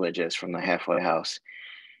work privileges from the halfway house,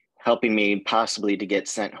 helping me possibly to get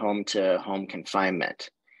sent home to home confinement.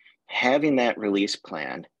 Having that release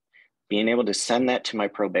plan, being able to send that to my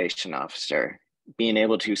probation officer, being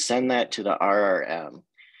able to send that to the RRM,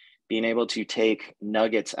 being able to take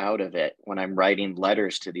nuggets out of it when I'm writing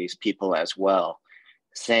letters to these people as well,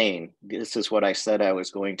 saying, "This is what I said I was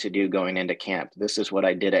going to do going into camp. This is what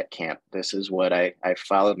I did at camp. This is what I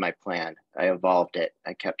followed my plan. I evolved it.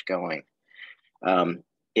 I kept going."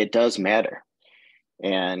 It does matter.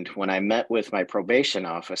 And when I met with my probation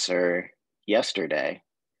officer yesterday,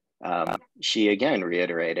 she again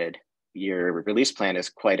reiterated, "Your release plan is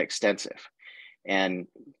quite extensive." And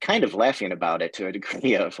kind of laughing about it to a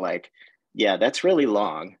degree of like, yeah, that's really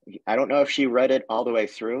long. I don't know if she read it all the way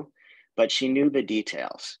through, but she knew the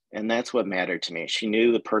details. And that's what mattered to me. She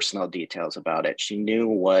knew the personal details about it. She knew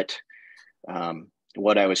what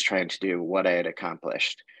I was trying to do, what I had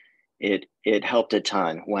accomplished. It helped a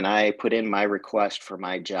ton. When I put in my request for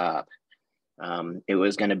my job, it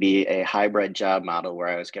was going to be a hybrid job model where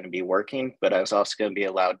I was going to be working, but I was also going to be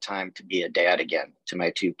allowed time to be a dad again to my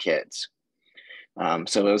 2 kids.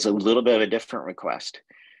 So it was a little bit of a different request.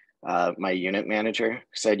 My unit manager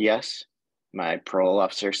said yes. My parole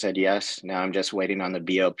officer said yes. Now I'm just waiting on the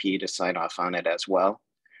BOP to sign off on it as well.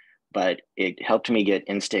 But it helped me get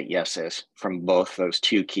instant yeses from both those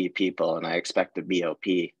 2 key people, and I expect the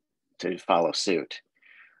BOP to follow suit.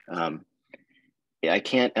 I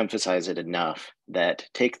can't emphasize it enough that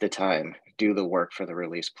take the time, do the work for the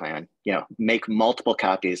release plan, you know, make multiple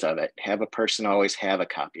copies of it, have a person always have a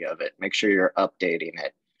copy of it, make sure you're updating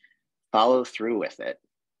it, follow through with it.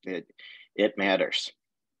 It matters.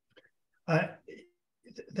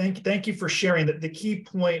 Thank you for sharing that. The key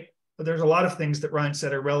point but there's a lot of things that Ryan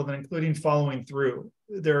said are relevant, including following through.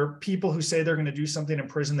 There are people who say they're going to do something in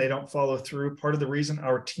prison, they don't follow through. Part of the reason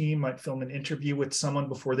our team might film an interview with someone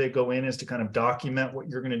before they go in is to kind of document what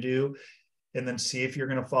you're going to do and then see if you're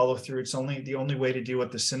going to follow through. It's the only way to deal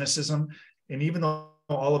with the cynicism. And even though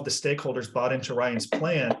all of the stakeholders bought into Ryan's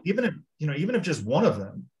plan, even if just one of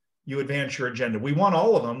them, you advance your agenda. We want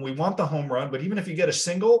all of them. We want the home run, but even if you get a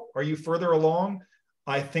single, are you further along?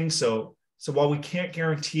 I think so. So while we can't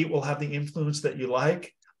guarantee it will have the influence that you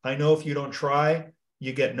like, I know if you don't try,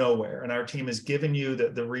 you get nowhere. And our team has given you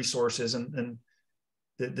the resources and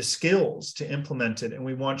the skills to implement it. And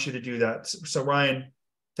we want you to do that. So Ryan,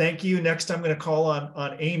 thank you. Next, I'm going to call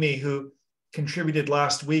on Amy, who contributed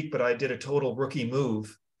last week, but I did a total rookie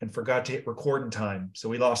move and forgot to hit record in time. So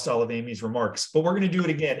we lost all of Amy's remarks, but we're going to do it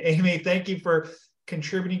again. Amy, thank you for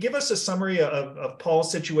contributing. Give us a summary of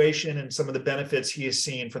Paul's situation and some of the benefits he has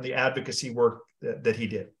seen from the advocacy work that he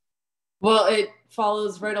did. Well, it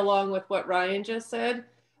follows right along with what Ryan just said.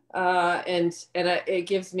 And it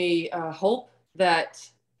gives me hope that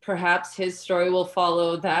perhaps his story will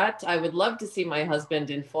follow that. I would love to see my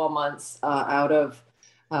husband in 4 months out of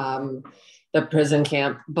the prison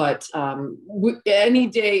camp, but any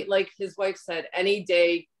day, like his wife said, any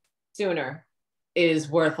day sooner is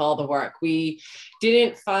worth all the work. We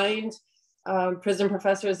didn't find prison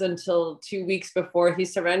professors until 2 weeks before he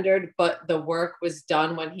surrendered, but the work was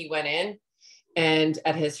done when he went in. And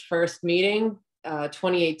at his first meeting,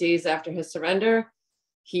 28 days after his surrender,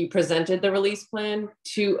 he presented the release plan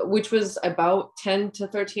which was about 10 to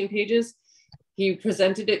 13 pages. He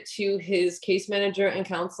presented it to his case manager and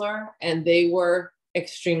counselor, and they were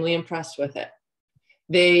extremely impressed with it.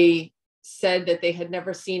 They said that they had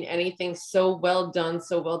never seen anything so well done,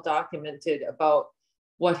 so well documented about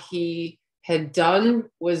what he had done,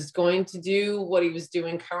 was going to do, what he was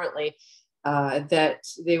doing currently, that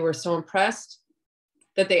they were so impressed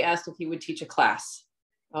that they asked if he would teach a class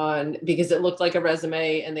because it looked like a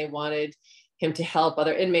resume, and they wanted him to help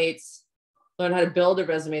other inmates learn how to build a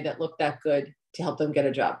resume that looked that good to help them get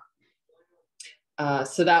a job.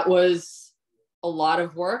 So that was a lot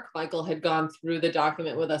of work. Michael had gone through the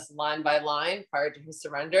document with us line by line prior to his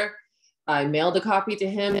surrender. I mailed a copy to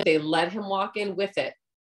him. They let him walk in with it.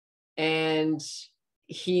 And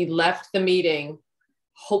he left the meeting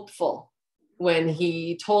hopeful when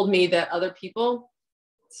he told me that other people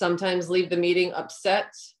sometimes leave the meeting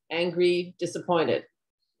upset, angry, disappointed.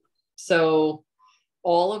 So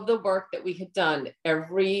all of the work that we had done,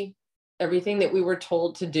 everything that we were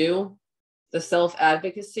told to do, the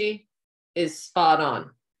self-advocacy is spot on.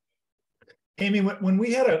 Amy, when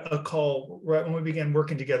we had a call, right when we began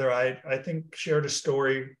working together, I think shared a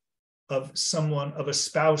story of a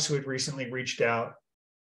spouse who had recently reached out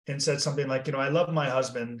and said something like, I love my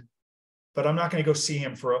husband, but I'm not going to go see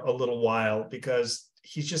him for a little while because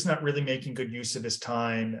he's just not really making good use of his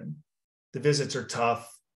time, and the visits are tough,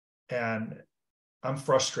 and I'm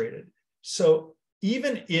frustrated. So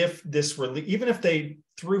even if they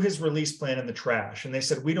threw his release plan in the trash and they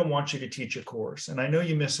said, we don't want you to teach a course, and I know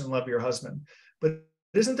you miss and love your husband, but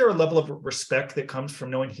isn't there a level of respect that comes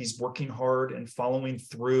from knowing he's working hard and following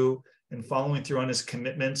through on his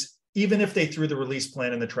commitments, even if they threw the release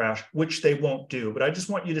plan in the trash, which they won't do? But I just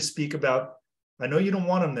want you to speak about, I know you don't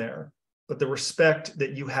want him there, but the respect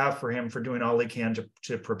that you have for him for doing all he can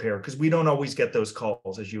to prepare, because we don't always get those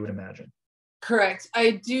calls, as you would imagine. Correct.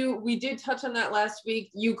 We did touch on that last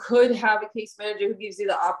week. You could have a case manager who gives you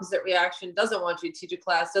the opposite reaction, doesn't want you to teach a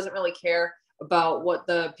class, doesn't really care about what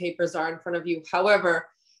the papers are in front of you. However,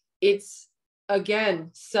 it's,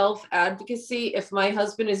 again, self-advocacy. If my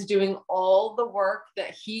husband is doing all the work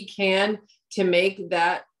that he can to make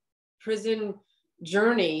that prison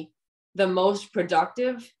journey the most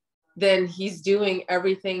productive, then he's doing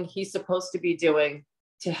everything he's supposed to be doing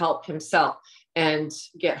to help himself and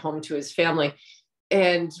get home to his family.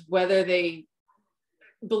 And whether they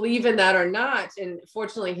believe in that or not, and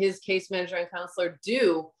fortunately his case manager and counselor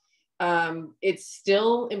do, it's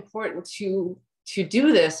still important to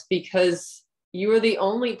do this, because you are the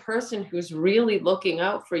only person who's really looking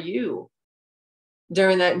out for you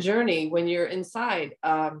during that journey when you're inside.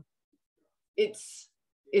 It's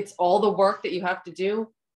all the work that you have to do.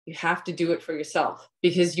 You have to do it for yourself,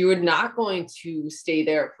 because you are not going to stay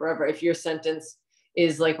there forever. If your sentence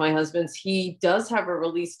is like my husband's, he does have a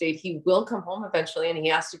release date. He will come home eventually, and he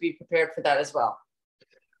has to be prepared for that as well.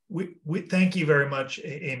 We thank you very much,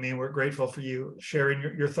 Amy. We're grateful for you sharing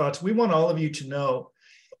your thoughts. We want all of you to know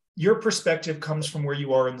your perspective comes from where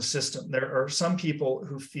you are in the system. There are some people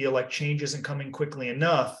who feel like change isn't coming quickly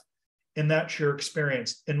enough, and that's your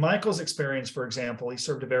experience. In Michael's experience, for example, he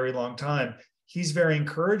served a very long time. he's very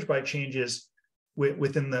encouraged by changes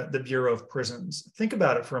within the Bureau of Prisons. Think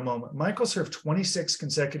about it for a moment. Michael served 26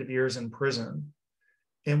 consecutive years in prison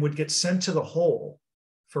and would get sent to the hole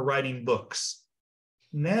for writing books.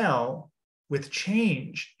 Now, with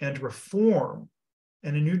change and reform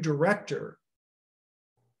and a new director,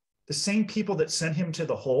 the same people that sent him to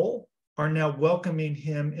the hole are now welcoming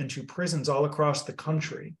him into prisons all across the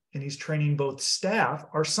country. And he's training both staff.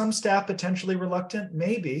 Are some staff potentially reluctant?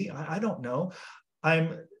 Maybe. I don't know.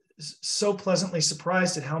 I'm so pleasantly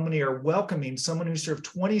surprised at how many are welcoming someone who served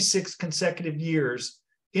 26 consecutive years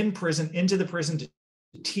in prison into the prison to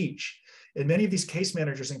teach. And many of these case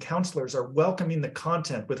managers and counselors are welcoming the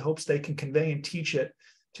content with hopes they can convey and teach it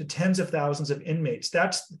to tens of thousands of inmates.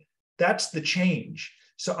 That's the change.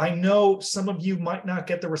 So I know some of you might not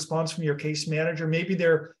get the response from your case manager. Maybe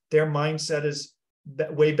their mindset is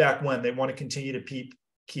that way back when they want to continue to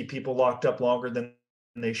keep people locked up longer than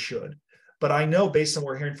they should. But I know, based on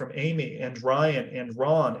what we're hearing from Amy and Ryan and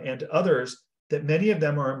Ron and others, that many of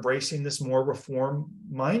them are embracing this more reform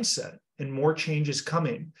mindset and more change is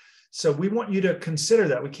coming. So we want you to consider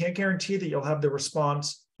that. We can't guarantee that you'll have the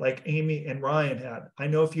response like Amy and Ryan had. I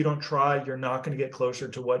know if you don't try, you're not going to get closer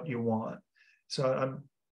to what you want. So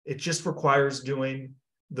it just requires doing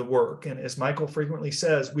the work. And as Michael frequently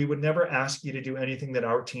says, we would never ask you to do anything that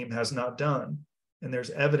our team has not done. And there's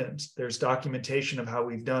evidence, there's documentation of how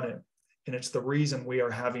we've done it. And it's the reason we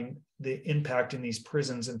are having the impact in these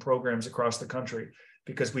prisons and programs across the country,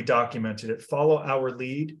 because we documented it. Follow our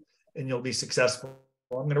lead and you'll be successful.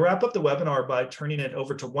 I'm going to wrap up the webinar by turning it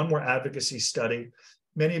over to one more advocacy study.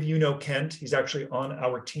 Many of you know Kent. He's actually on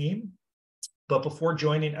our team. But before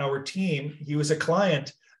joining our team, he was a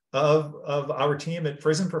client of our team at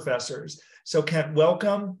Prison Professors. So Kent,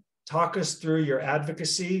 welcome. Talk us through your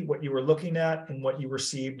advocacy, what you were looking at and what you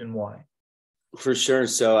received and why. For sure.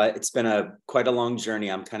 So it's been quite a long journey.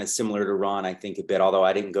 I'm kind of similar to Ron, I think, a bit, although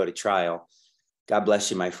I didn't go to trial. God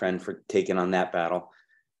bless you, my friend, for taking on that battle.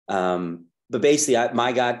 But basically,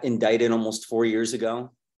 I got indicted almost 4 years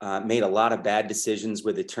ago, made a lot of bad decisions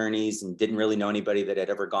with attorneys and didn't really know anybody that had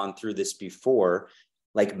ever gone through this before,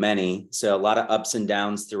 like many. So a lot of ups and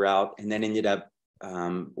downs throughout, and then ended up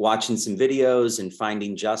watching some videos and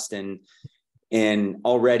finding Justin. And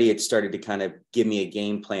already it started to kind of give me a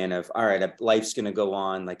game plan of, all right, life's going to go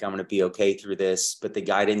on, like I'm going to be okay through this. But the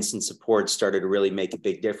guidance and support started to really make a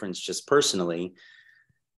big difference just personally.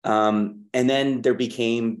 And then there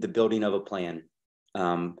became the building of a plan.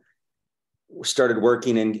 Started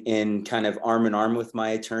working in kind of arm in arm with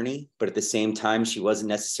my attorney, but at the same time, she wasn't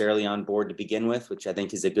necessarily on board to begin with, which I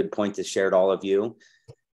think is a good point to share to all of you.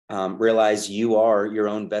 Realize you are your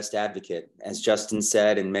own best advocate. As Justin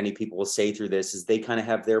said, and many people will say through this, is they kind of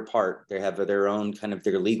have their part. They have their own kind of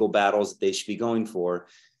their legal battles that they should be going for.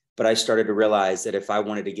 But I started to realize that if I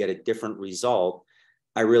wanted to get a different result,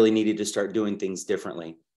 I really needed to start doing things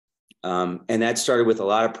differently. And that started with a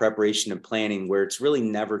lot of preparation and planning, where it's really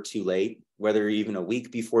never too late, whether even a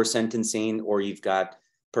week before sentencing or you've got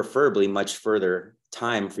preferably much further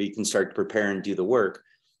time for you can start to prepare and do the work.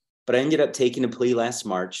 But I ended up taking a plea last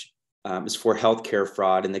March. It was for healthcare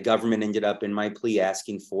fraud, and the government ended up in my plea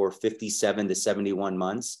asking for 57 to 71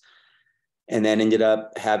 months, and then ended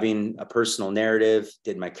up having a personal narrative,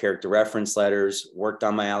 did my character reference letters, worked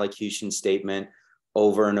on my allocution statement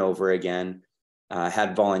over and over again,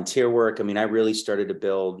 had volunteer work. I mean, I really started to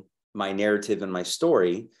build my narrative and my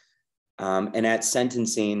story. And at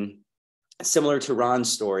sentencing, similar to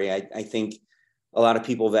Ron's story, I think a lot of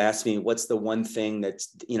people have asked me, what's the one thing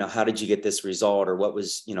that's, how did you get this result? Or what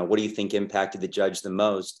was, what do you think impacted the judge the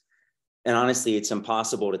most? And honestly, it's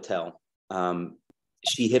impossible to tell.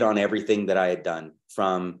 She hit on everything that I had done,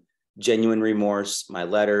 from genuine remorse, my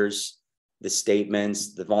letters, the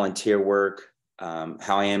statements, the volunteer work,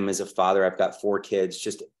 how I am as a father. I've got 4 kids,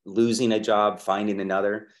 just losing a job, finding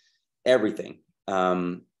another, everything.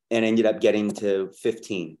 And ended up getting to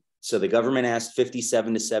 15. So the government asked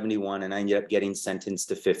 57 to 71, and I ended up getting sentenced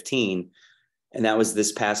to 15. And that was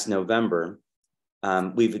this past November.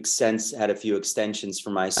 We've since had a few extensions for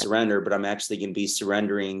my surrender, but I'm actually going to be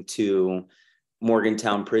surrendering to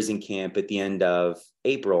Morgantown Prison Camp at the end of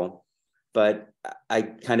April. But I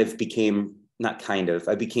became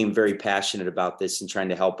very passionate about this and trying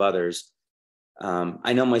to help others.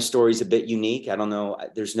 I know my story is a bit unique. I don't know,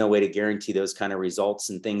 there's no way to guarantee those kind of results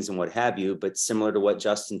and things and what have you, but similar to what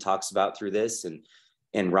Justin talks about through this,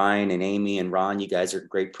 and Ryan and Amy and Ron, you guys are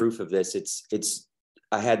great proof of this.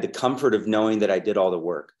 I had the comfort of knowing that I did all the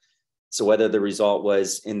work. So whether the result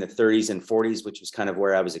was in the 30s and 40s, which was kind of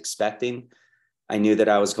where I was expecting, I knew that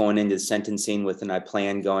I was going into sentencing with, and I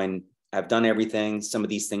planned going, I've done everything. Some of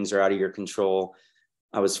these things are out of your control.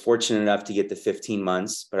 I was fortunate enough to get the 15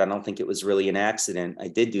 months, but I don't think it was really an accident. I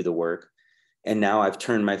did do the work. And now I've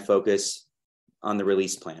turned my focus on the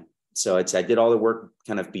release plan. So I did all the work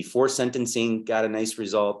kind of before sentencing, got a nice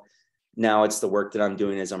result. Now it's the work that I'm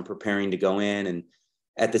doing as I'm preparing to go in. And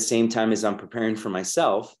at the same time as I'm preparing for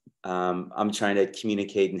myself, I'm trying to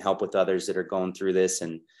communicate and help with others that are going through this,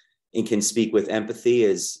 and can speak with empathy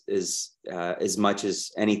as much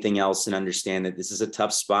as anything else, and understand that this is a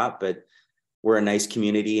tough spot, but we're a nice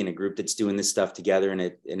community and a group that's doing this stuff together, and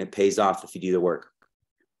it pays off if you do the work.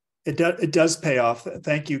 It does pay off.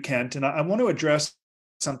 Thank you, Kent. And I want to address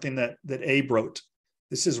something that Abe wrote.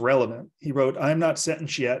 This is relevant. He wrote, "I'm not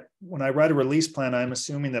sentenced yet. When I write a release plan, I'm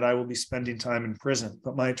assuming that I will be spending time in prison,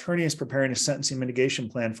 but my attorney is preparing a sentencing mitigation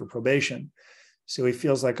plan for probation. So he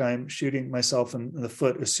feels like I'm shooting myself in the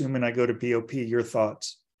foot, assuming I go to BOP. Your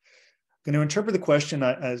thoughts?" I'm going to interpret the question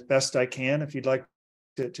as best I can. If you'd like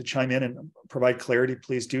to chime in and provide clarity,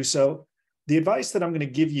 please do so. The advice that I'm going to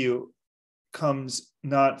give you comes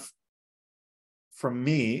not from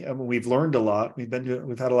me. I mean, we've learned a lot. We've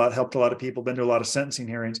helped a lot of people, been to a lot of sentencing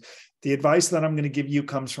hearings. The advice that I'm going to give you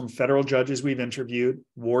comes from federal judges we've interviewed,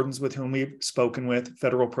 wardens with whom we've spoken with,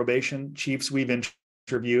 federal probation chiefs we've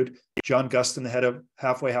interviewed, John Gustin, the head of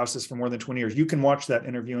halfway houses for more than 20 years. You can watch that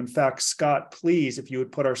interview. In fact, Scott, please, if you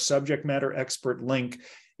would put our subject matter expert link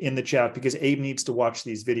in the chat, because Abe needs to watch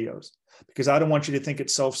these videos, because I don't want you to think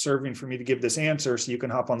it's self-serving for me to give this answer so you can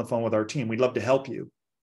hop on the phone with our team. We'd love to help you,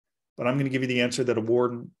 but I'm going to give you the answer that a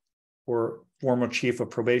warden or former chief of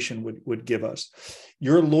probation would give us.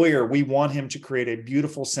 Your lawyer, we want him to create a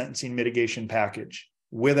beautiful sentencing mitigation package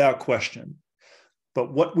without question.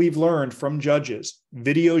 But what we've learned from judges,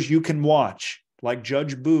 videos you can watch, like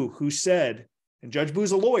Judge Boo, who said, and Judge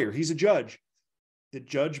Boo's a lawyer, he's a judge, that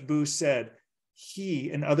Judge Boo said he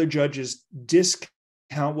and other judges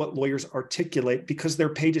discount what lawyers articulate because they're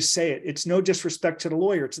paid to say it. It's no disrespect to the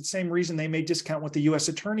lawyer. It's the same reason they may discount what the U.S.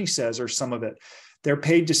 attorney says or some of it. They're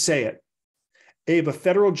paid to say it. Abe, a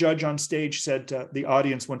federal judge on stage said to the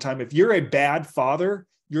audience one time, if you're a bad father,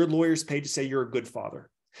 your lawyer's paid to say you're a good father.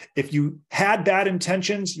 If you had bad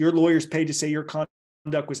intentions, your lawyer's paid to say your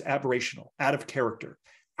conduct was aberrational, out of character.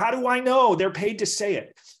 How do I know? They're paid to say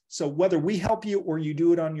it. So whether we help you or you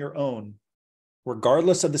do it on your own,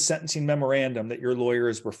 regardless of the sentencing memorandum that your lawyer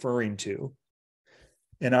is referring to,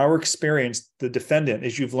 in our experience, the defendant,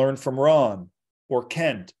 as you've learned from Ron or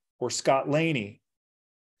Kent or Scott Laney,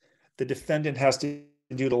 the defendant has to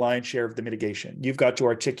do the lion's share of the mitigation. You've got to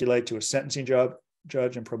articulate to a sentencing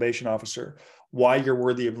judge and probation officer why you're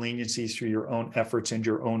worthy of leniency through your own efforts and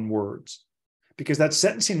your own words. Because that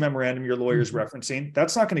sentencing memorandum your lawyer is referencing,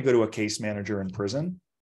 that's not going to go to a case manager in prison.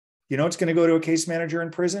 You know, it's going to go to a case manager in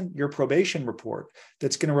prison, your probation report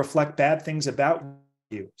that's going to reflect bad things about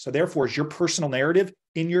you. So therefore, is your personal narrative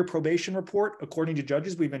in your probation report, according to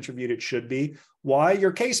judges we've interviewed, it should be why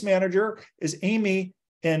your case manager is Amy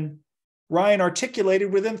and Ryan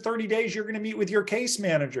articulated within 30 days, you're going to meet with your case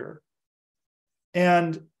manager.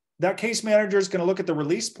 And that case manager is going to look at the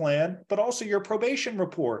release plan, but also your probation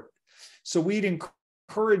report. So we'd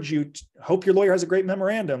encourage you to hope your lawyer has a great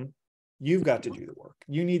memorandum. You've got to do the work.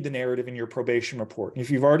 You need the narrative in your probation report.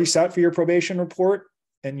 If you've already sat for your probation report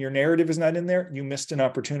and your narrative is not in there, you missed an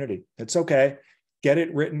opportunity. It's okay. Get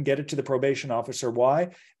it written, get it to the probation officer. Why?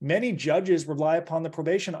 Many judges rely upon the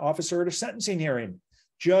probation officer at a sentencing hearing.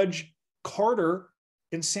 Judge Carter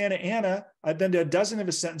in Santa Ana, I've been to a dozen of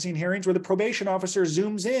his sentencing hearings where the probation officer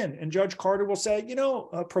zooms in and Judge Carter will say, you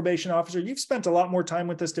know, probation officer, you've spent a lot more time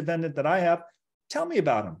with this defendant than I have. Tell me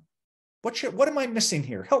about him. What am I missing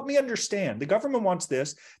here? Help me understand. The government wants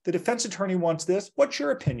this. The defense attorney wants this. What's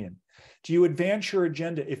your opinion? Do you advance your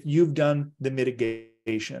agenda if you've done the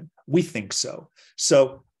mitigation? We think so.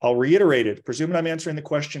 So I'll reiterate it, presuming I'm answering the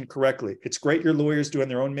question correctly. It's great your lawyer's doing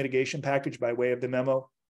their own mitigation package by way of the memo.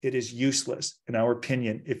 It is useless, in our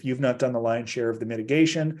opinion, if you've not done the lion's share of the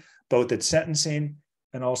mitigation, both at sentencing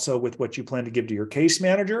and also with what you plan to give to your case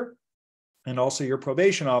manager and also your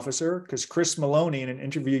probation officer, because Chris Maloney in an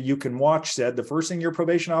interview you can watch said the first thing your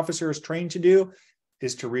probation officer is trained to do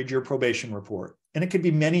is to read your probation report. And it could be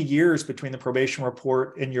many years between the probation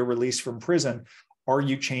report and your release from prison. Are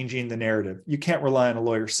you changing the narrative? You can't rely on a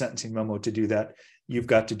lawyer's sentencing memo to do that. You've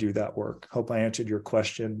got to do that work. Hope I answered your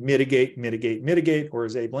question. Mitigate, mitigate, mitigate, or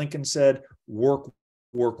as Abe Lincoln said, work,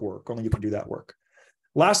 work, work. Only you can do that work.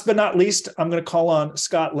 Last but not least, I'm going to call on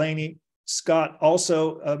Scott Laney. Scott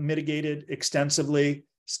also mitigated extensively.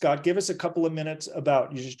 Scott, give us a couple of minutes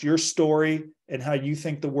about just your story and how you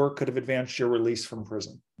think the work could have advanced your release from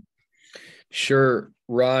prison. Sure.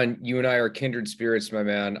 Ron, you and I are kindred spirits, my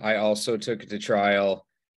man. I also took it to trial,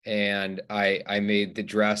 and I made the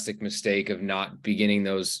drastic mistake of not beginning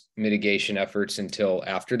those mitigation efforts until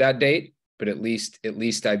after that date. But at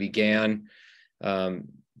least I began.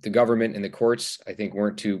 The government and the courts, I think,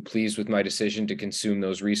 weren't too pleased with my decision to consume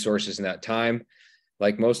those resources in that time.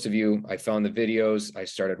 Like most of you, I found the videos, I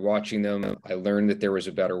started watching them. I learned that there was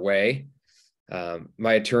a better way.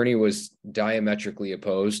 My attorney was diametrically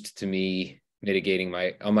opposed to me mitigating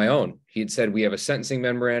on my own. He had said, we have a sentencing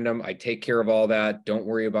memorandum. I take care of all that. Don't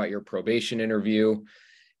worry about your probation interview.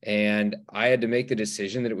 And I had to make the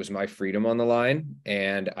decision that it was my freedom on the line.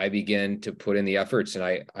 And I began to put in the efforts, and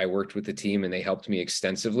I worked with the team, and they helped me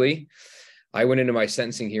extensively. I went into my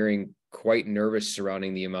sentencing hearing quite nervous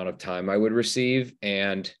surrounding the amount of time I would receive.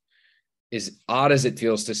 And as odd as it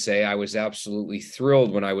feels to say, I was absolutely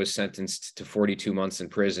thrilled when I was sentenced to 42 months in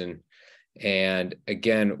prison. And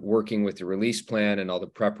again, working with the release plan and all the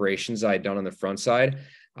preparations I had done on the front side,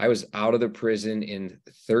 I was out of the prison in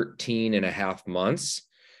 13 and a half months,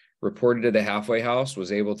 reported to the halfway house,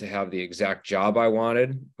 was able to have the exact job I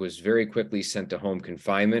wanted, was very quickly sent to home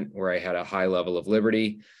confinement where I had a high level of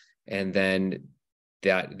liberty. And then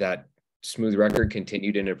that smooth record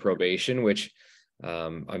continued into probation, which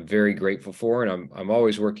I'm very grateful for. And I'm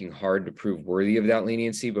always working hard to prove worthy of that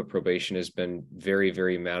leniency, but probation has been very,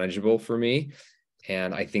 very manageable for me.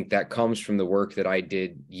 And I think that comes from the work that I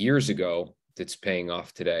did years ago that's paying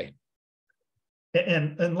off today.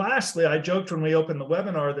 And lastly, I joked when we opened the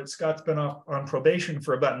webinar that Scott's been on probation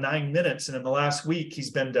for about 9 minutes. And in the last week,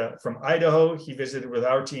 he's been from Idaho. He visited with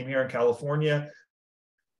our team here in California.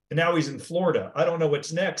 And now he's in Florida. I don't know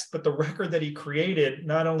what's next, but the record that he created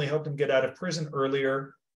not only helped him get out of prison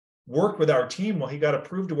earlier, worked with our team. Well, he got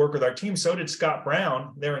approved to work with our team. So did Scott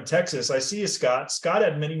Brown there in Texas. I see you, Scott. Scott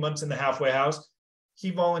had many months in the halfway house. He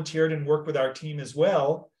volunteered and worked with our team as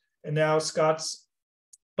well. And now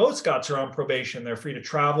both Scotts are on probation. They're free to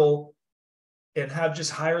travel and have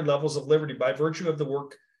just higher levels of liberty by virtue of the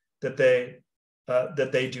work that they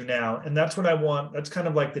do now. And that's what I want. That's kind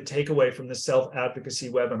of like the takeaway from the self-advocacy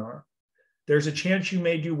webinar. There's a chance you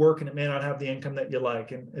may do work and it may not have the income that you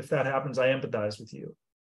like. And if that happens, I empathize with you.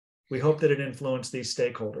 We hope that it influences these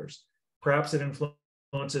stakeholders. Perhaps it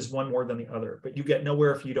influences one more than the other, but you get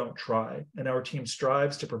nowhere if you don't try. And our team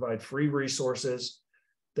strives to provide free resources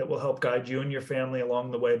that will help guide you and your family along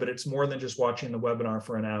the way. But it's more than just watching the webinar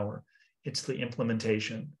for an hour. It's the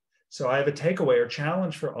implementation. So I have a takeaway or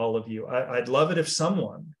challenge for all of you. I'd love it if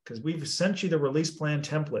someone, because we've sent you the release plan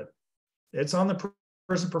template. It's on the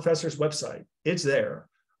Prison Professor's website. It's there.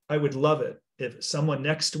 I would love it if someone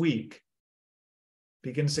next week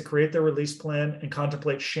begins to create their release plan and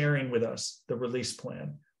contemplate sharing with us the release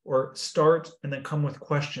plan, or start and then come with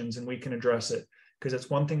questions and we can address it. Because it's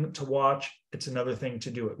one thing to watch, it's another thing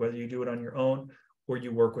to do it, whether you do it on your own or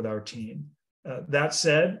you work with our team. That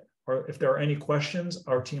said, or if there are any questions,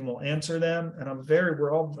 our team will answer them. And I'm very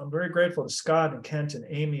grateful to Scott and Kent and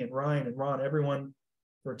Amy and Ryan and Ron, everyone,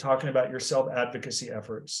 for talking about your self-advocacy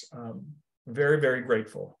efforts. Very, very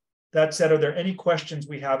grateful. That said, are there any questions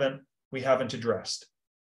we haven't addressed?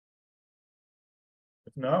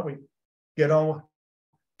 If not, we get on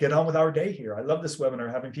with our day here. I love this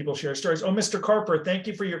webinar, having people share stories. Oh, Mr. Carper, thank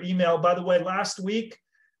you for your email. By the way, last week,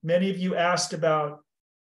 many of you asked about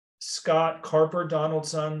Scott Carper,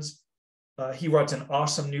 Donaldson's. He writes an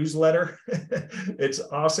awesome newsletter. It's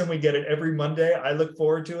awesome. We get it every Monday. I look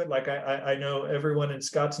forward to it. Like I know everyone in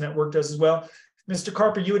Scott's network does as well. Mr.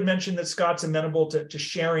 Carper, you had mentioned that Scott's amenable to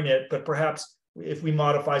sharing it, but perhaps if we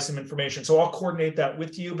modify some information. So I'll coordinate that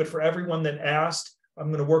with you. But for everyone that asked, I'm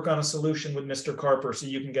going to work on a solution with Mr. Carper so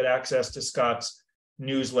you can get access to Scott's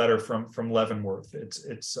newsletter from Leavenworth.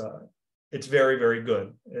 It's very, very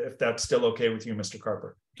good. If that's still okay with you, Mr.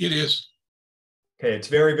 Carper. It is. Okay, it's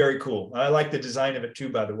very, very cool. I like the design of it too,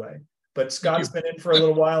 by the way. But Scott's been in for a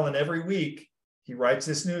little while, and every week he writes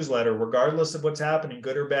this newsletter, regardless of what's happening,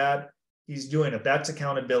 good or bad. He's doing it. That's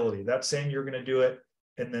accountability. That's saying you're going to do it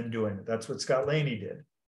and then doing it. That's what Scott Laney did.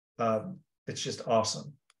 It's just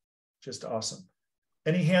awesome. Just awesome.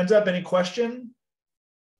 Any hands up? Any question?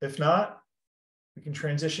 If not, we can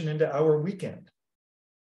transition into our weekend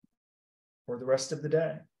or the rest of the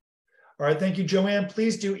day. All right, thank you, Joanne.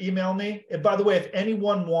 Please do email me. And by the way, if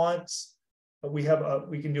anyone wants, we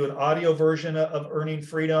can do an audio version of Earning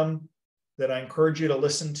Freedom that I encourage you to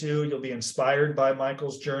listen to. You'll be inspired by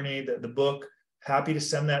Michael's journey, the book. Happy to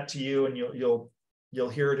send that to you, and you'll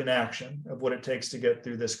hear it in action of what it takes to get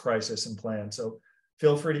through this crisis and plan. So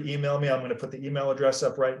feel free to email me. I'm going to put the email address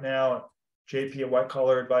up right now at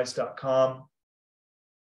jp@whitecollaradvice.com.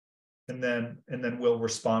 and then we'll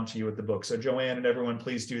respond to you with the book. So Joanne and everyone,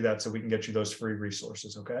 please do that so we can get you those free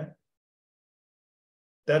resources, okay?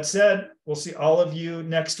 That said, we'll see all of you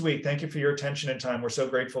next week. Thank you for your attention and time. We're so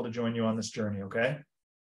grateful to join you on this journey, okay?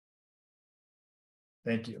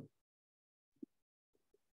 Thank you.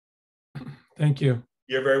 Thank you.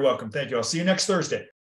 You're very welcome. Thank you. I'll see you next Thursday.